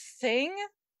really a thing,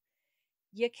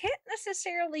 you can't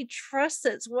necessarily trust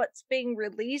that what's being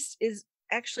released is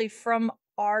actually from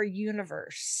our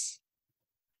universe.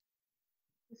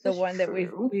 The one that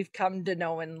we've come to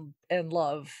know and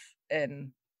love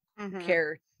and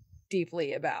care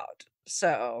deeply about.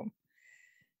 So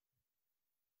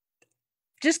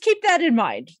just keep that in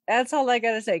mind. That's all I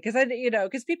gotta say.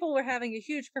 Because people were having a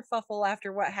huge kerfuffle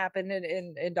after what happened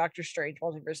in Doctor Strange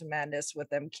Multiverse of Madness with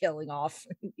them killing off,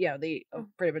 the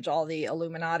pretty much all the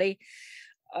Illuminati.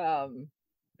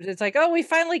 It's like, oh, we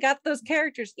finally got those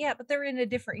characters. Yeah, but they're in a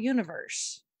different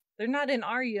universe. They're not in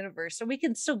our universe, so we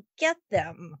can still get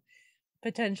them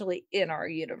potentially in our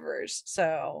universe.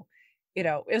 So,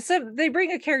 if they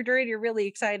bring a character in you're really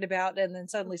excited about, and then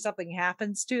suddenly something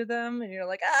happens to them, and you're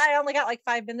like, I only got like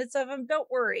 5 minutes of them.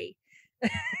 Don't worry.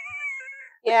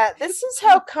 Yeah, this is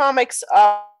how comics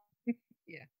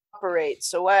operate.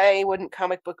 So why wouldn't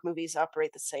comic book movies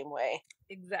operate the same way?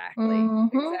 Exactly.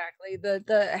 Exactly.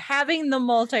 The having the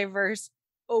multiverse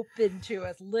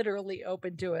literally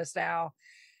open to us now,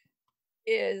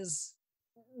 is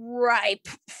ripe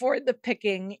for the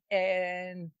picking,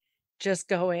 and just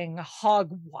going hog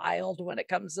wild when it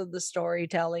comes to the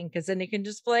storytelling, because then you can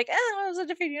just be like, oh, it was a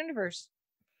different universe.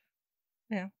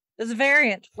 It's a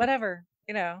variant, whatever,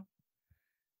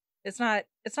 it's not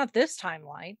this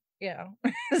timeline,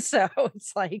 so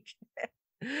it's like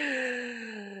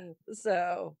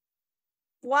so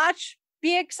watch,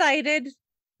 be excited.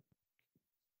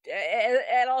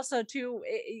 And also too,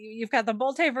 you've got the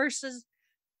multiverses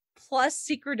plus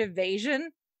Secret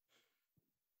Invasion.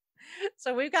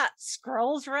 So we've got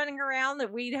Skrulls running around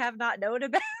that we have not known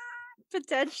about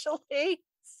potentially.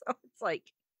 So it's like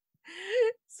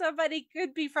somebody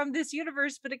could be from this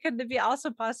universe, but it could be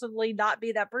also possibly not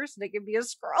be that person. It could be a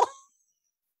Skrull.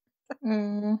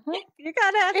 You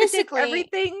gotta have to take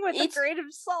everything with a grain of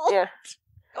salt. Yeah.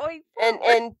 Going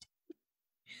forward.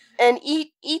 And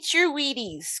eat your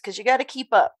Wheaties, because you got to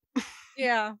keep up.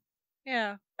 Yeah.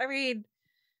 I mean,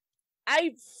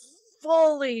 I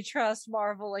fully trust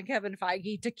Marvel and Kevin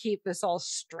Feige to keep this all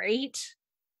straight,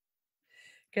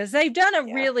 because they've done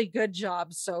a really good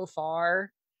job so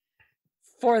far.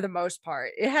 For the most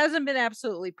part, it hasn't been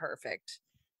absolutely perfect.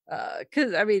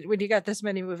 Because when you got this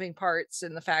many moving parts,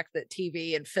 and the fact that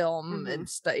TV and film and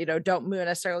stuff, don't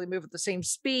necessarily move at the same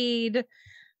speed.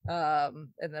 And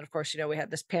then of course, we had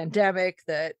this pandemic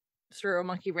that threw a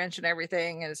monkey wrench in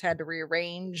everything and has had to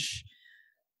rearrange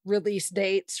release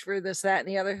dates for this, that, and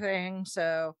the other thing.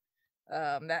 So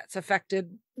that's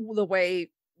affected the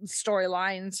way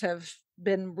storylines have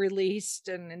been released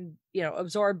and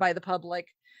absorbed by the public.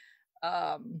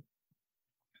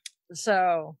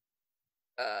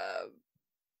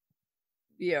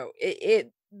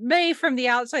 It may from the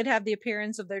outside have the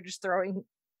appearance of they're just throwing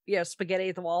spaghetti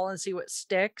at the wall and see what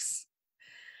sticks,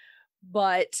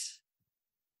 but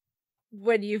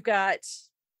when you've got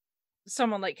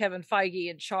someone like Kevin Feige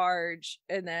in charge,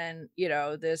 and then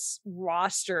this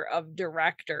roster of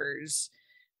directors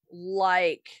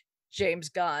like James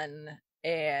Gunn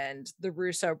and the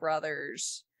Russo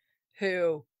brothers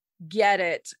who get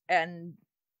it and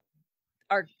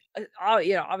are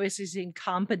obviously seem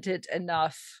competent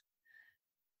enough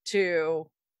to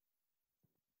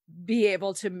be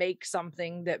able to make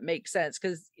something that makes sense,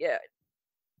 because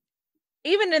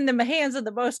even in the hands of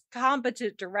the most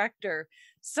competent director,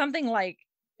 something like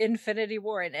Infinity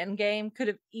War and Endgame could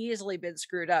have easily been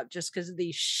screwed up just because of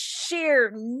the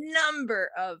sheer number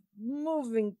of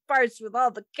moving parts with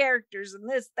all the characters and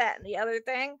this, that, and the other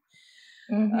thing.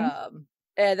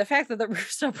 And the fact that the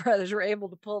Russo brothers were able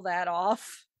to pull that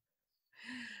off,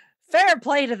 fair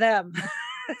play to them.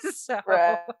 So,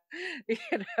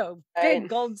 big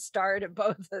gold star to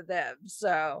both of them.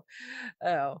 So,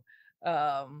 I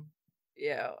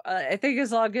think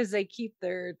as long as they keep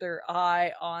their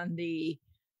eye on the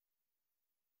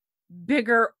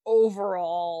bigger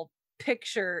overall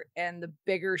picture and the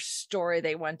bigger story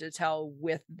they want to tell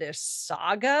with this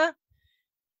saga,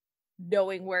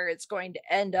 knowing where it's going to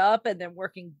end up and then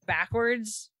working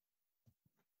backwards,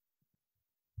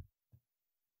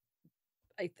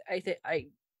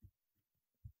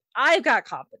 I've got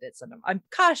confidence in them. I'm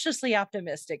cautiously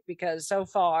optimistic because so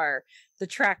far the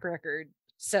track record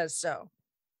says so.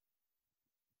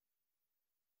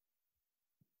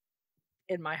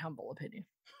 in my humble opinion.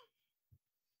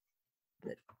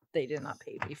 That they did not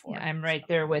pay me for. Yeah, I'm right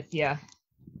there with you.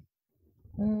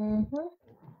 Mm-hmm.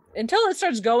 Until it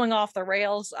starts going off the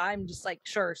rails, I'm just like,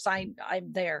 sure, sign.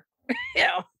 I'm there. You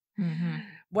know,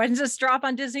 when's this drop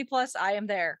on Disney Plus? I am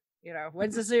there. You know,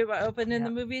 when's this open in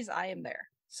the movies? I am there.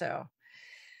 So,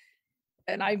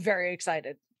 and I'm very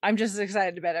excited. I'm just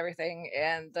excited about everything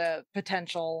and the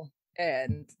potential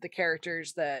and the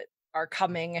characters that are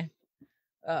coming,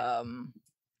 and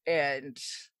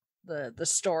the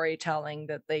storytelling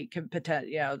that they can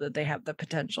that they have the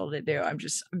potential to do. I'm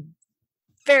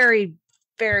very,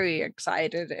 very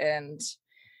excited, and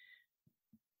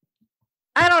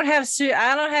I don't have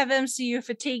MCU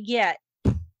fatigue yet.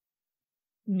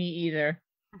 Me either.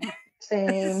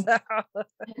 Same. So,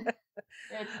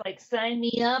 it's like, sign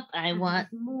me up. I want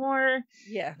more.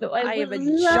 Yeah. So I am a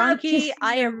junkie.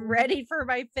 I am ready for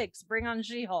my fix. Bring on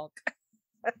She-Hulk.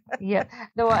 Yeah.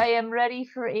 Though I am ready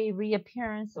for a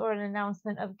reappearance or an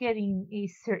announcement of getting a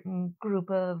certain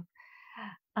group of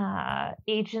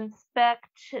agents back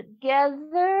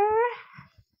together.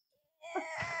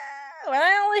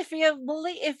 Well, if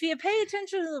you pay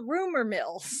attention to the rumor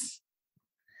mills,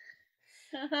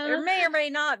 there may or may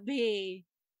not be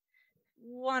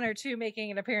one or two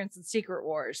making an appearance in Secret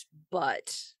Wars,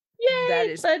 but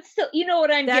but still, you know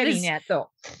what I'm getting at, though.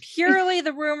 Purely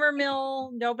the rumor mill.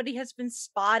 Nobody has been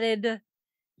spotted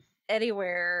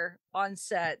anywhere on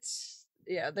sets.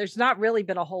 Yeah, there's not really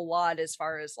been a whole lot as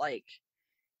far as like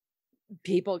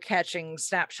people catching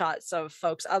snapshots of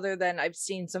folks, other than I've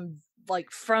seen some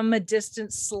like from a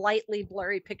distance, slightly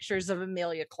blurry pictures of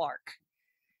Emilia Clarke.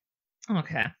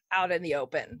 Okay. Out in the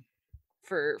open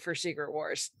for Secret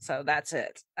Wars. So that's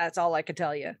it. That's all I can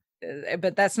tell you.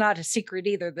 But that's not a secret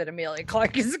either that Emilia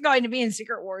Clarke is going to be in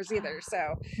Secret Wars either.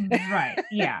 So right.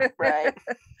 Yeah. Right.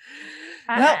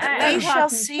 I we shall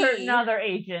see. Certain other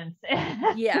agents.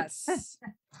 Yes.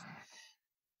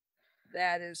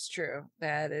 That is true.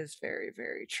 That is very,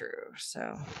 very true.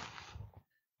 So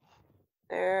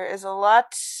there is a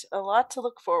lot to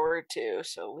look forward to.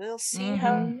 So we'll see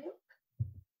how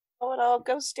it all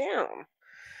goes down.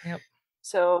 Yep.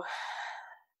 So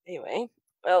anyway,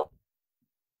 well,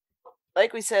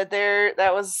 like we said,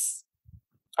 that was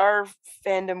our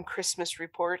fandom Christmas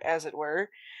report, as it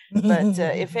were. But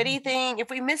if we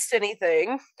missed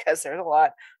anything, because there's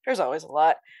always a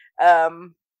lot.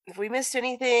 If we missed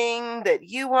anything that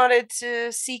you wanted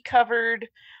to see covered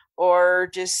or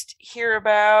just hear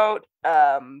about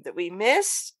that we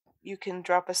missed, you can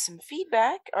drop us some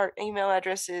feedback. Our email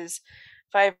address is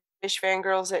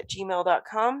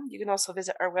 5ishfangirls@gmail.com. You can also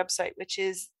visit our website, which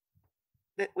is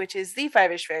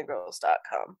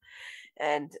the5ishfangirls.com.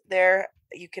 And there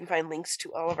you can find links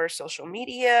to all of our social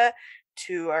media,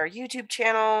 to our YouTube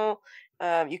channel.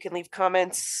 You can leave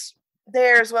comments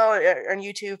there as well on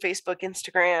YouTube, Facebook,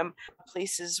 Instagram,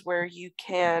 places where you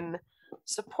can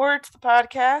support the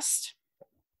podcast,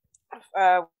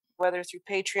 whether through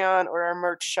Patreon or our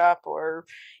merch shop or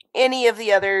any of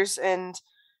the others. And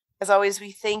as always,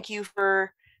 we thank you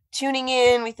for tuning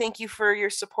in. We thank you for your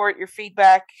support, your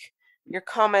feedback, your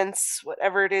comments,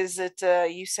 whatever it is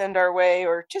that you send our way,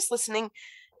 or just listening.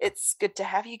 It's good to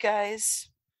have you guys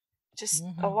just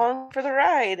along for the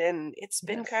ride, and it's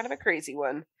been kind of a crazy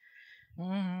one.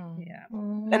 Yeah.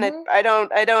 And I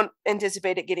don't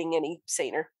anticipate it getting any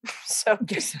saner. So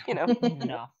just,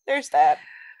 No. There's that.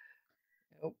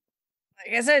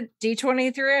 Like I said,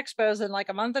 D23 Expo's in like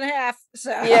a month and a half. So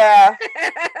yeah.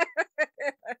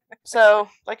 So,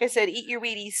 like I said, eat your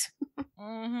Wheaties.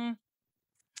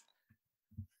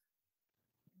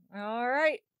 All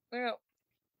right. Well,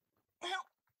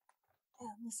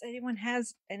 unless anyone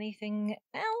has anything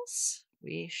else,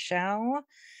 we shall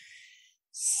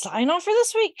sign off for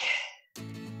this week.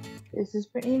 This is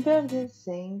Brittany and Bev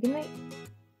saying goodnight.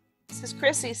 This is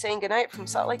Chrissy saying goodnight from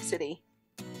Salt Lake City.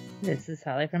 This is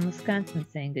Holly from Wisconsin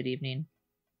saying good evening.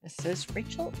 This is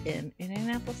Rachel in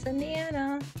Indianapolis,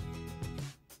 Indiana.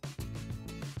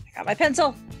 I got my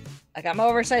pencil. I got my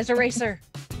oversized eraser.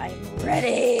 I'm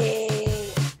ready.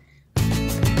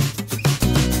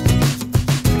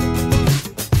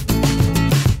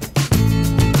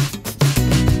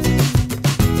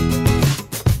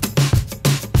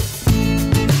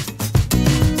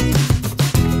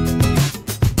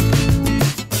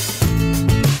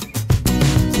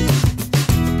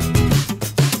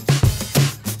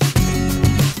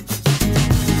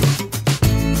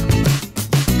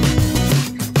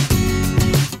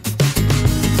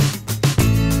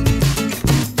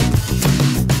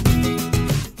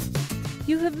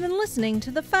 Listening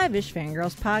to the 5ish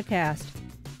Fangirls podcast.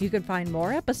 You can find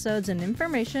more episodes and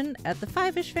information at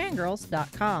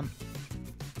the5ishfangirls.com.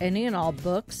 Any and all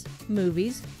books,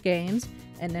 movies, games,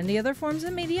 and any other forms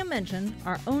of media mentioned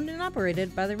are owned and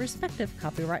operated by the respective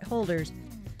copyright holders.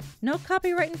 No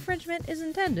copyright infringement is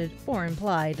intended or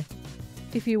implied.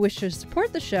 If you wish to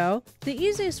support the show, the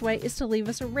easiest way is to leave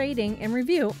us a rating and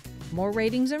review. More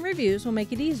ratings and reviews will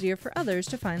make it easier for others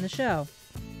to find the show.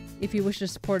 If you wish to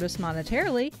support us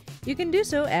monetarily, you can do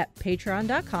so at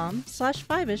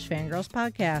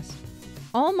patreon.com/5ishfangirlspodcast.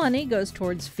 All money goes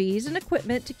towards fees and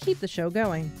equipment to keep the show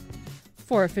going.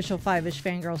 For official 5ish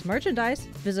Fangirls merchandise,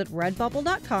 visit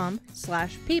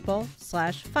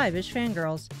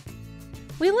redbubble.com/people/5ishfangirls.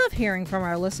 We love hearing from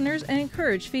our listeners and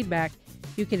encourage feedback.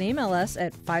 You can email us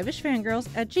at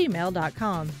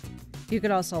 5ishfangirls@gmail.com. You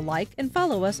can also like and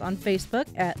follow us on Facebook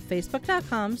at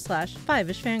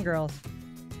facebook.com/5ishfangirls.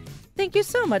 Thank you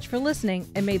so much for listening,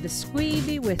 and may the squee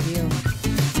be with you.